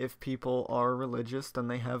that if people are religious, then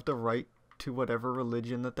they have the right to whatever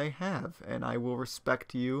religion that they have, and I will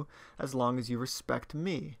respect you as long as you respect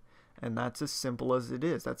me. And that's as simple as it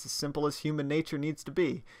is. That's as simple as human nature needs to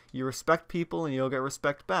be. You respect people and you'll get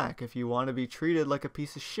respect back. If you want to be treated like a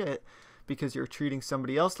piece of shit because you're treating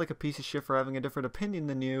somebody else like a piece of shit for having a different opinion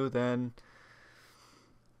than you, then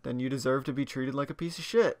you deserve to be treated like a piece of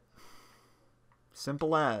shit.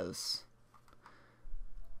 Simple as.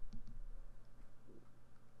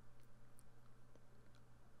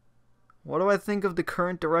 What do I think of the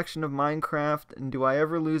current direction of Minecraft, and do I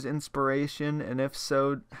ever lose inspiration, and if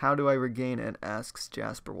so, how do I regain it? Asks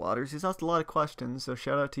Jasper Waters. He's asked a lot of questions, so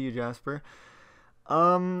shout out to you, Jasper.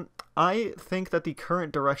 I think that the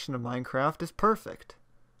current direction of Minecraft is perfect.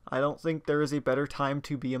 I don't think there is a better time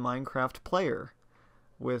to be a Minecraft player.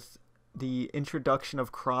 With the introduction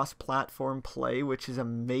of cross-platform play, which is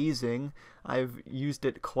amazing. I've used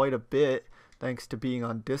it quite a bit thanks to being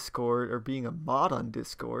on Discord, or being a mod on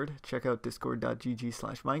Discord. Check out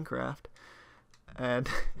discord.gg/Minecraft. And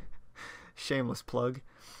shameless plug.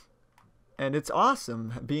 And it's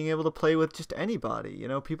awesome being able to play with just anybody.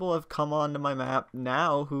 People have come onto my map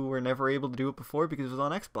now who were never able to do it before because it was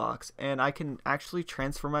on Xbox. And I can actually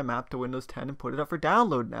transfer my map to Windows 10 and put it up for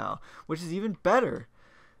download now, which is even better.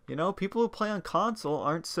 You know, people who play on console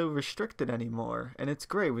aren't so restricted anymore, and it's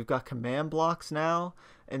great. We've got command blocks now,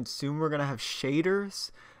 and soon we're gonna have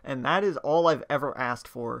shaders, and that is all I've ever asked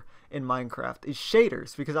for in Minecraft is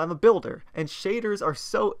shaders, because I'm a builder, and shaders are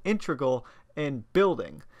so integral in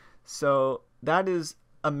building. So that is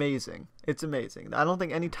amazing. It's amazing. I don't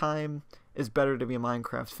think any time is better to be a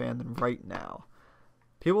Minecraft fan than right now.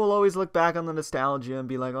 People will always look back on the nostalgia and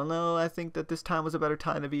be like, oh no, I think that this time was a better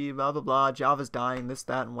time to be blah blah blah, Java's dying, this,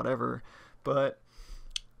 that, and whatever. But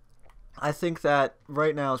I think that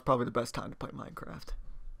right now is probably the best time to play Minecraft.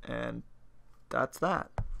 And that's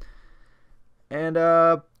that. And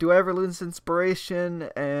do I ever lose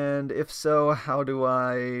inspiration? And if so, how do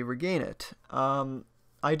I regain it?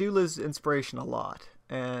 I do lose inspiration a lot.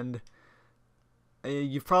 And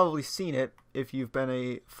you've probably seen it if you've been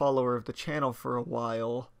a follower of the channel for a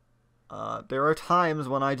while. There are times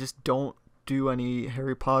when I just don't do any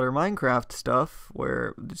Harry Potter Minecraft stuff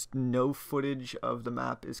where just no footage of the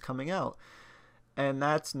map is coming out. And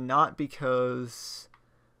that's not because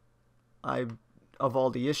of all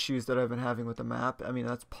the issues that I've been having with the map. I mean,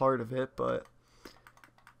 that's part of it, but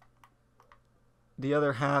the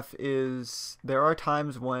other half is there are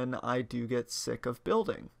times when I do get sick of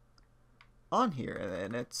building on here,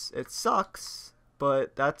 and it sucks,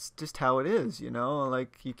 but that's just how it is, you know.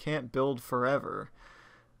 Like, you can't build forever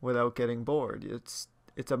without getting bored. It's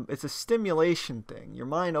a stimulation thing. Your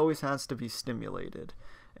mind always has to be stimulated,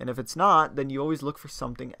 and if it's not, then you always look for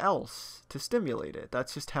something else to stimulate it.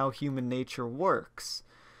 That's just how human nature works.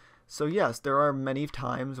 So yes, there are many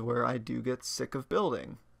times where I do get sick of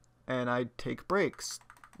building, and I take breaks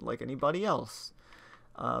like anybody else.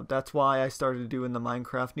 That's why I started doing the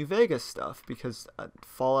Minecraft New Vegas stuff, because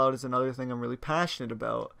Fallout is another thing I'm really passionate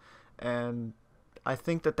about, and I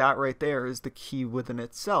think that right there is the key within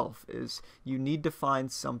itself, is you need to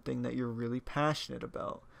find something that you're really passionate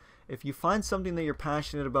about. If you find something that you're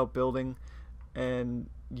passionate about building and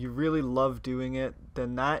you really love doing it,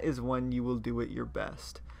 then that is when you will do it your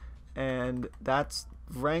best. And that's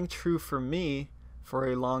rang true for me for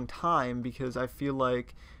a long time, because I feel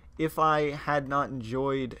like if I had not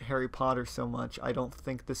enjoyed Harry Potter so much, I don't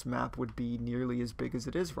think this map would be nearly as big as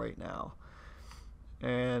it is right now.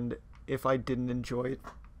 And if I didn't enjoy it,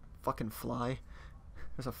 fucking fly.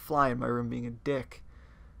 There's a fly in my room being a dick.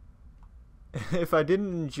 If I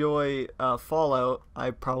didn't enjoy Fallout,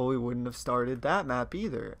 I probably wouldn't have started that map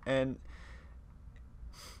either. And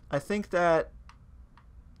I think that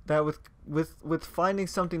with finding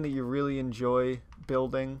something that you really enjoy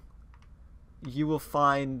building, you will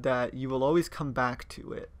find that you will always come back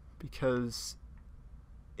to it, because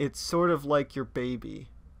it's sort of like your baby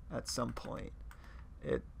at some point.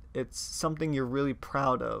 It's something you're really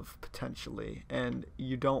proud of, potentially, and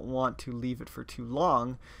you don't want to leave it for too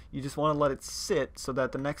long. You just want to let it sit so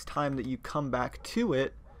that the next time that you come back to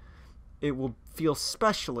it, it will feel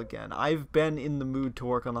special again. I've been in the mood to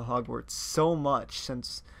work on the Hogwarts so much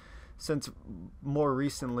since more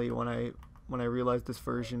recently, when I realized this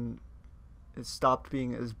version it stopped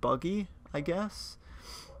being as buggy, I guess.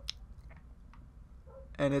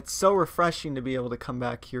 And it's so refreshing to be able to come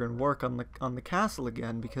back here and work on the castle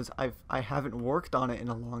again, because I haven't worked on it in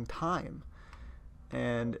a long time.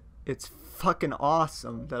 And it's fucking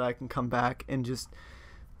awesome that I can come back and just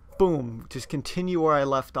boom, just continue where I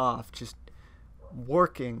left off, just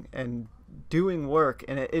working and doing work,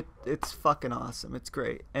 and it's fucking awesome. It's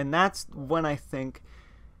great. And that's when I think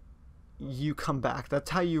you come back.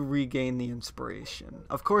 That's how you regain the inspiration.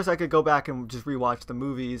 Of course, I could go back and just rewatch the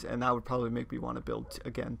movies, and that would probably make me want to build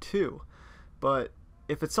again too. But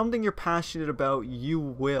if it's something you're passionate about, you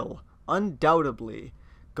will undoubtedly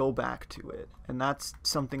go back to it. And that's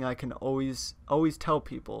something I can always tell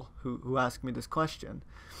people who ask me this question.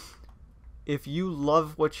 If you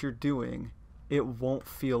love what you're doing, it won't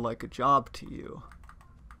feel like a job to you.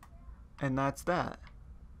 And that's that.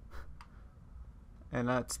 And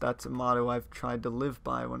that's a motto I've tried to live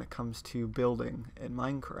by when it comes to building in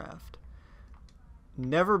Minecraft.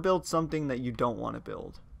 Never build something that you don't want to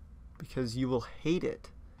build, because you will hate it.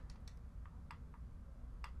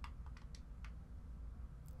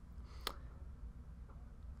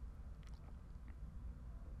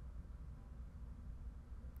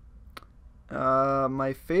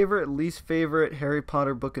 My favorite, least favorite Harry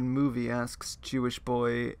Potter book and movie, asks Jewish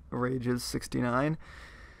Boy Rages 69.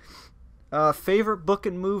 Favorite book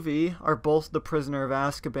and movie are both The Prisoner of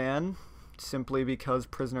Azkaban, simply because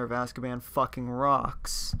Prisoner of Azkaban fucking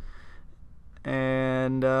rocks.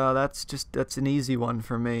 And that's an easy one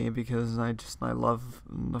for me, because I love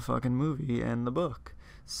the fucking movie and the book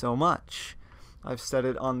so much. I've said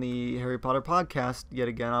it on the Harry Potter podcast yet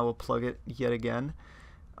again. I will plug it yet again.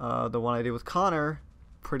 the one I did with Connor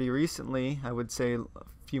pretty recently, I would say a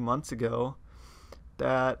few months ago,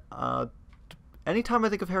 that anytime I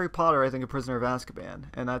think of Harry Potter, I think of Prisoner of Azkaban.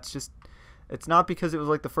 And that's just, it's not because it was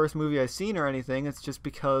like the first movie I seen or anything, it's just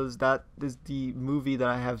because that is the movie that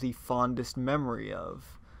I have the fondest memory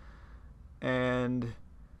of. And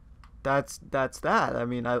that's that. I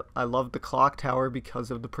mean, I love the clock tower because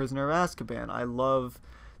of the Prisoner of Azkaban. I love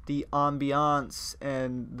the ambiance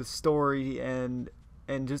and the story and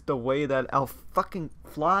just the way that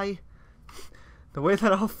the way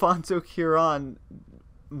that Alfonso Cuarón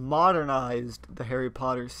modernized the Harry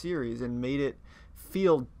Potter series and made it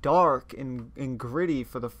feel dark and gritty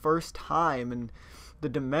for the first time, and the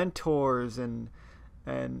Dementors and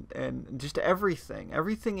just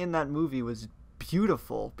everything in that movie was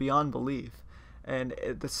beautiful beyond belief. And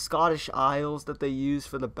the Scottish Isles that they used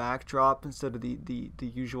for the backdrop instead of the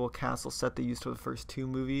usual castle set they used for the first two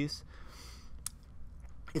movies,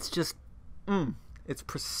 it's just it's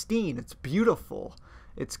pristine, it's beautiful,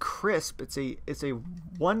 it's crisp, it's a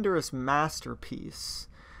wondrous masterpiece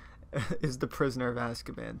is The Prisoner of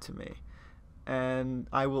Azkaban to me. And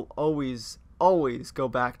I will always go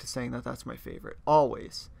back to saying that that's my favorite.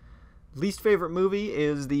 Always. Least favorite movie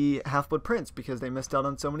is The Half-Blood Prince, because they missed out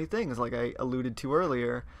on so many things, like I alluded to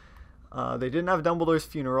earlier. They didn't have Dumbledore's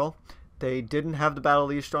funeral. They didn't have the Battle of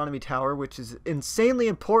the Astronomy Tower, which is insanely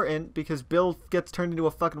important because Bill gets turned into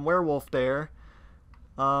a fucking werewolf there.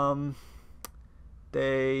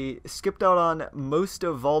 They skipped out on most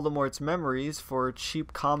of Voldemort's memories for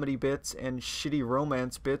cheap comedy bits and shitty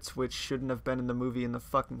romance bits, which shouldn't have been in the movie in the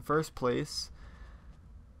fucking first place.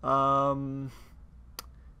 The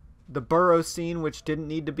Burrow scene, which didn't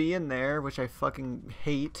need to be in there, which I fucking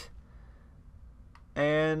hate.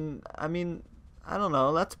 And, I mean, I don't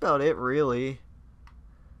know, that's about it, really.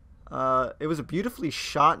 It was a beautifully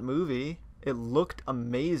shot movie. It looked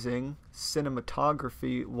amazing,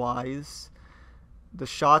 cinematography-wise. The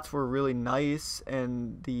shots were really nice,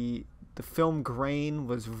 and the film grain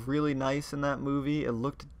was really nice in that movie. It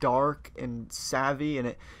looked dark and savvy,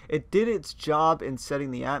 and it did its job in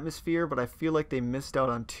setting the atmosphere, but I feel like they missed out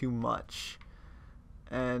on too much.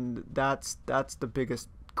 And that's the biggest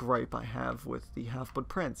gripe I have with The Half-Blood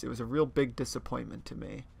Prince. It was a real big disappointment to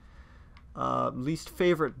me. Least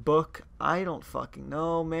favorite book, I don't fucking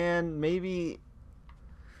know, man. Maybe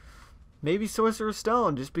Sorcerer's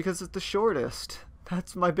Stone, just because it's the shortest.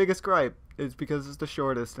 That's my biggest gripe. It's because it's the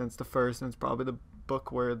shortest, and it's the first, and it's probably the book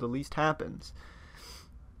where the least happens.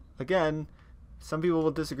 Again, some people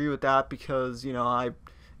will disagree with that because, you know,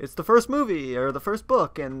 it's the first movie or the first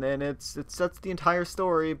book, and then it sets the entire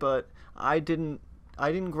story. But I didn't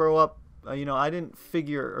grow up, you know, I didn't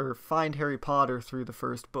figure or find Harry Potter through the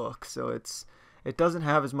first book, so it doesn't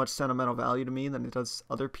have as much sentimental value to me than it does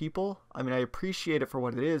other people. I mean, I appreciate it for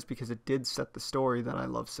what it is because it did set the story that I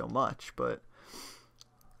love so much, but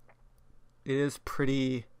it is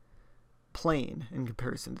pretty plain in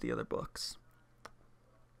comparison to the other books.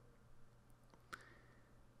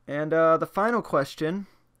 And the final question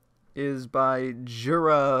is by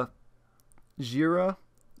Jura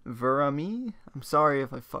Verami. I'm sorry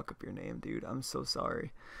if I fuck up your name, dude. I'm so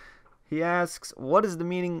sorry. He asks, what is the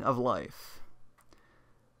meaning of life?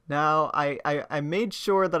 Now, I made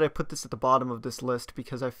sure that I put this at the bottom of this list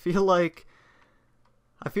because I feel like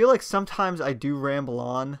sometimes I do ramble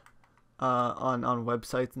on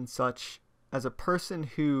websites and such. As a person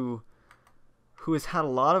who has had a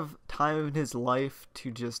lot of time in his life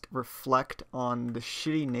to just reflect on the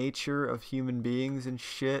shitty nature of human beings and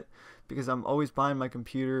shit, because I'm always behind my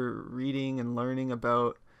computer reading and learning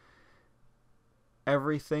about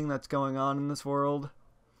everything that's going on in this world.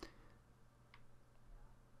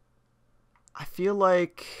 I feel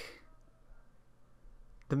like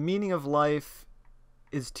the meaning of life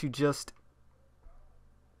is to just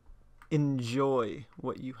enjoy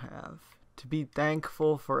what you have, to be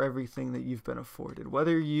thankful for everything that you've been afforded,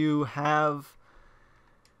 whether you have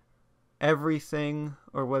everything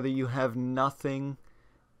or whether you have nothing.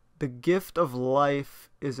 The gift of life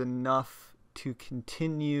is enough to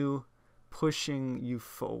continue pushing you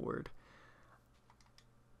forward.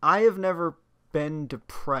 I have never been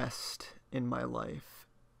depressed in my life,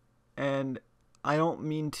 and I don't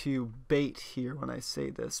mean to bait here when I say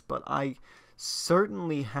this, but I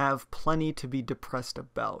certainly have plenty to be depressed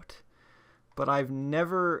about, but I've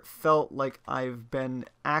never felt like I've been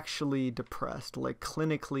actually depressed, like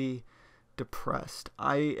clinically depressed.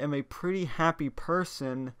 I am a pretty happy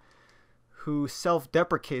person who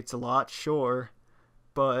self-deprecates a lot, sure,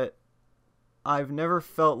 but I've never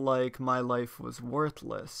felt like my life was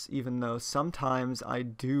worthless, even though sometimes I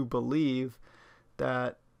do believe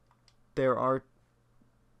that there are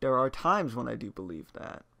There are times when I do believe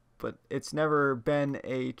that, but it's never been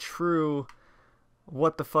a true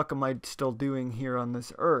what the fuck am I still doing here on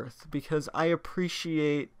this earth, because I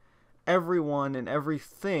appreciate everyone and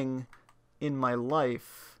everything in my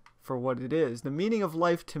life for what it is. The meaning of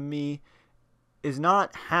life to me is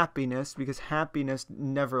not happiness, because happiness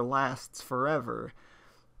never lasts forever,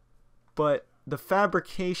 but the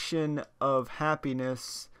fabrication of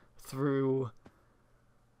happiness through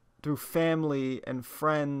family and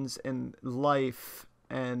friends and life,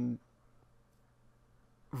 and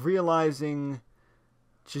realizing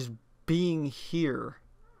just being here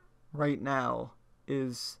right now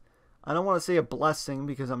is, I don't want to say a blessing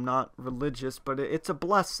because I'm not religious, but it's a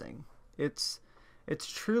blessing. It's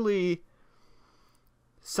truly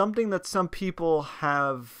something that some people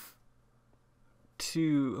have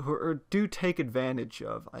to, or do take advantage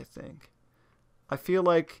of, I think. I feel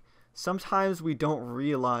like sometimes we don't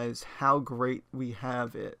realize how great we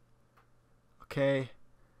have it. Okay?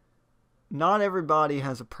 Not everybody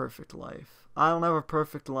has a perfect life. I don't have a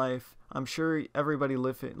perfect life. I'm sure everybody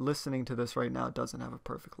listening to this right now doesn't have a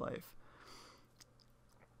perfect life.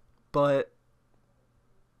 But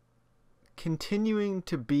continuing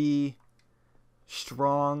to be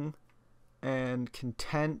strong and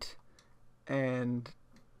content and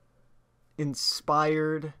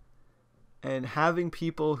inspired, and having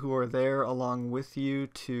people who are there along with you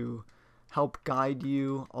to help guide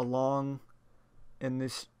you along in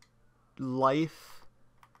this life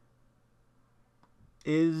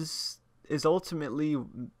is ultimately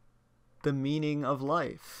the meaning of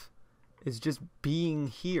life. Is just being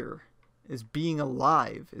here, is being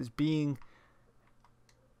alive, is being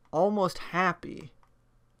almost happy.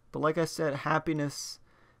 But like I said, happiness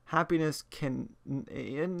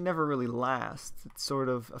it never really lasts. It's sort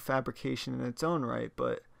of a fabrication in its own right,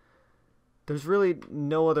 but there's really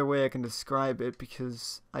no other way I can describe it,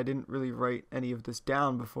 because I didn't really write any of this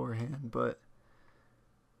down beforehand. But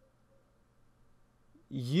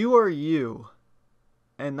you are you,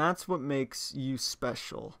 and that's what makes you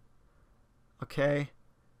special. Okay?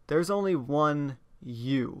 There's only one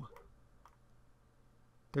you.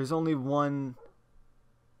 There's only one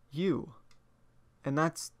you. And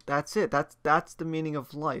that's it. That's the meaning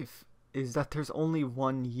of life, is that there's only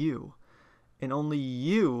one you. And only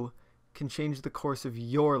you can change the course of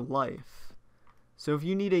your life. So if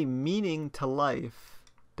you need a meaning to life,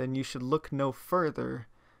 then you should look no further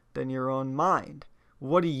than your own mind.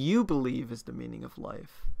 What do you believe is the meaning of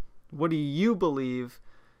life? What do you believe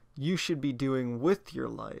you should be doing with your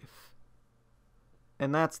life?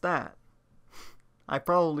 And that's that. I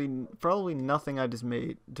probably nothing I just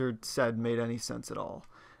said made any sense at all.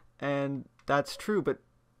 And that's true, but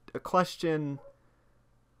a question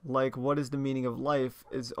like what is the meaning of life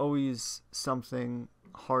is always something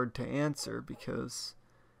hard to answer, because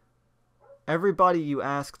everybody you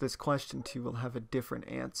ask this question to will have a different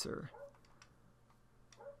answer.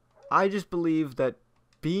 I just believe that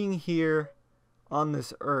being here on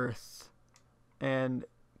this earth and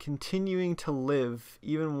continuing to live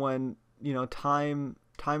even when,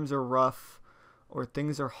 times are rough, or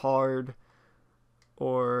things are hard,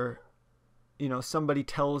 or, somebody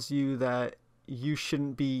tells you that you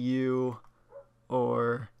shouldn't be you,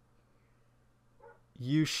 or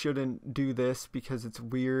you shouldn't do this because it's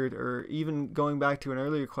weird, or even going back to an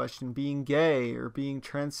earlier question, being gay or being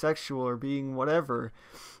transsexual or being whatever.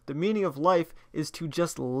 The meaning of life is to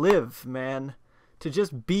just live, man. To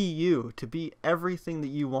just be you, to be everything that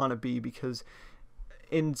you want to be, because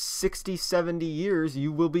in 60, 70 years,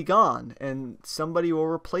 you will be gone, and somebody will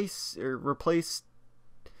replace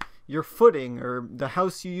your footing or the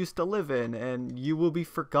house you used to live in, and you will be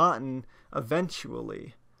forgotten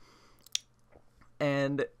eventually.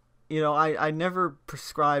 And, I never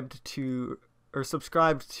subscribed to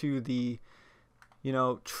the,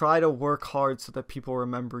 try to work hard so that people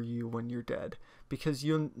remember you when you're dead, because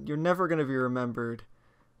you're never going to be remembered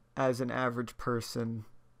as an average person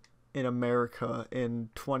in America in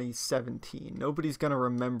 2017. Nobody's going to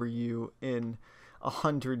remember you in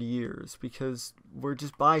 100 years, because we're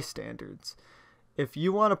just bystanders. If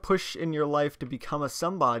you want to push in your life to become a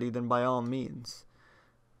somebody, then by all means.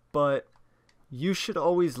 But you should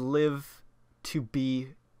always live to be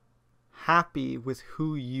happy with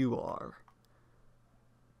who you are.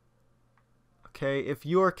 Okay? If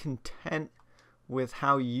you are content with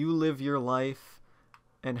how you live your life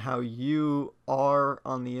and how you are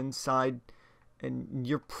on the inside, and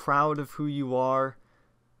you're proud of who you are,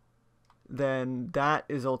 then that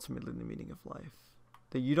is ultimately the meaning of life.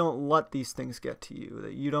 That you don't let these things get to you.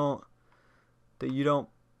 That you don't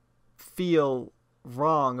feel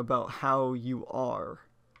wrong about how you are.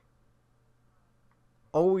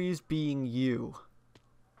 always being you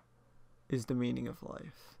is the meaning of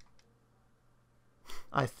life.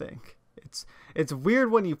 I think. It's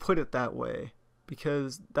weird when you put it that way,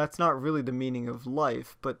 because that's not really the meaning of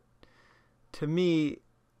life, but to me,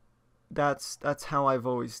 that's how I've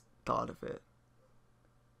always thought of it.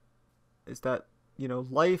 Is that,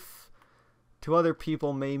 life to other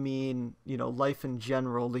people may mean, life in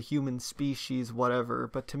general, the human species, whatever,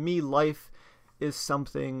 but to me, life is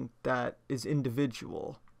something that is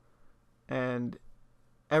individual, and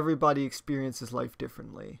everybody experiences life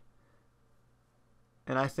differently.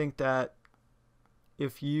 And I think that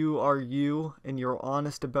if you are you and you're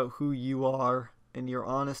honest about who you are and you're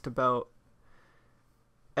honest about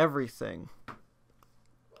everything,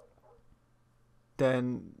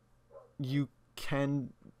 then you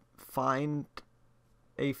can find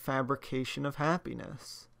a fabrication of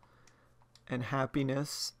happiness. And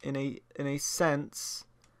happiness, in a sense,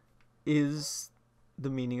 is the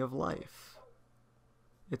meaning of life.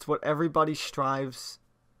 It's what everybody strives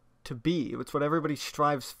to be. It's what everybody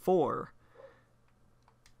strives for.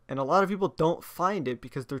 And a lot of people don't find it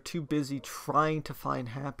because they're too busy trying to find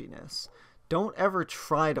happiness. Don't ever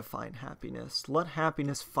try to find happiness. Let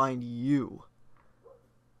happiness find you.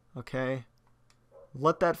 Okay?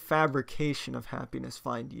 Let that fabrication of happiness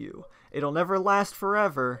find you. It'll never last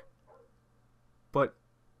forever, but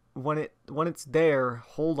when it's there,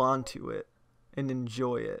 hold on to it and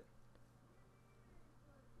enjoy it.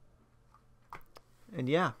 And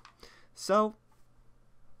yeah, so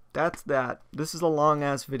that's that. This is a long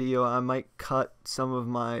ass video. I might cut some of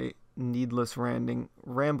my needless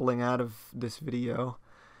rambling out of this video.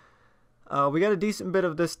 We got a decent bit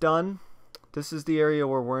of this done. This is the area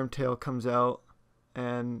where Wormtail comes out,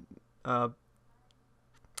 and Tom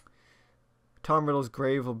Riddle's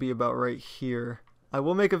grave will be about right here. I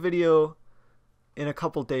will make a video in a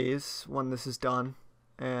couple days when this is done,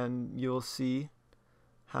 and you'll see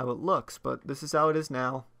how it looks, but this is how it is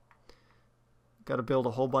now. Got to build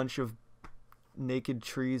a whole bunch of naked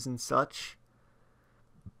trees and such.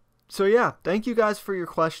 So yeah, thank you guys for your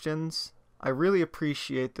questions. I really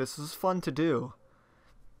appreciate this. This was fun to do.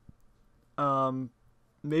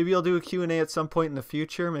 Maybe I'll do a Q&A at some point in the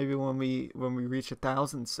future. Maybe when we reach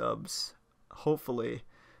 1,000 subs. Hopefully,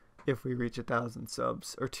 if we reach 1,000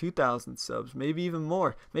 subs or 2,000 subs, maybe even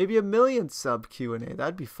more. Maybe 1,000,000 sub Q&A.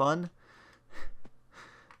 That'd be fun.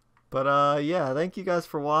 But yeah, thank you guys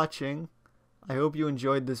for watching. I hope you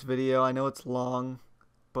enjoyed this video. I know it's long,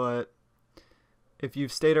 but if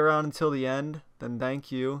you've stayed around until the end, then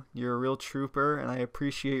thank you. You're a real trooper, and I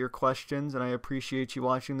appreciate your questions, and I appreciate you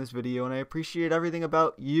watching this video, and I appreciate everything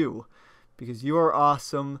about you, because you are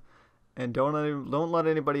awesome, and don't let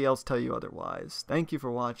anybody else tell you otherwise. Thank you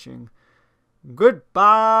for watching.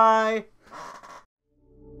 Goodbye!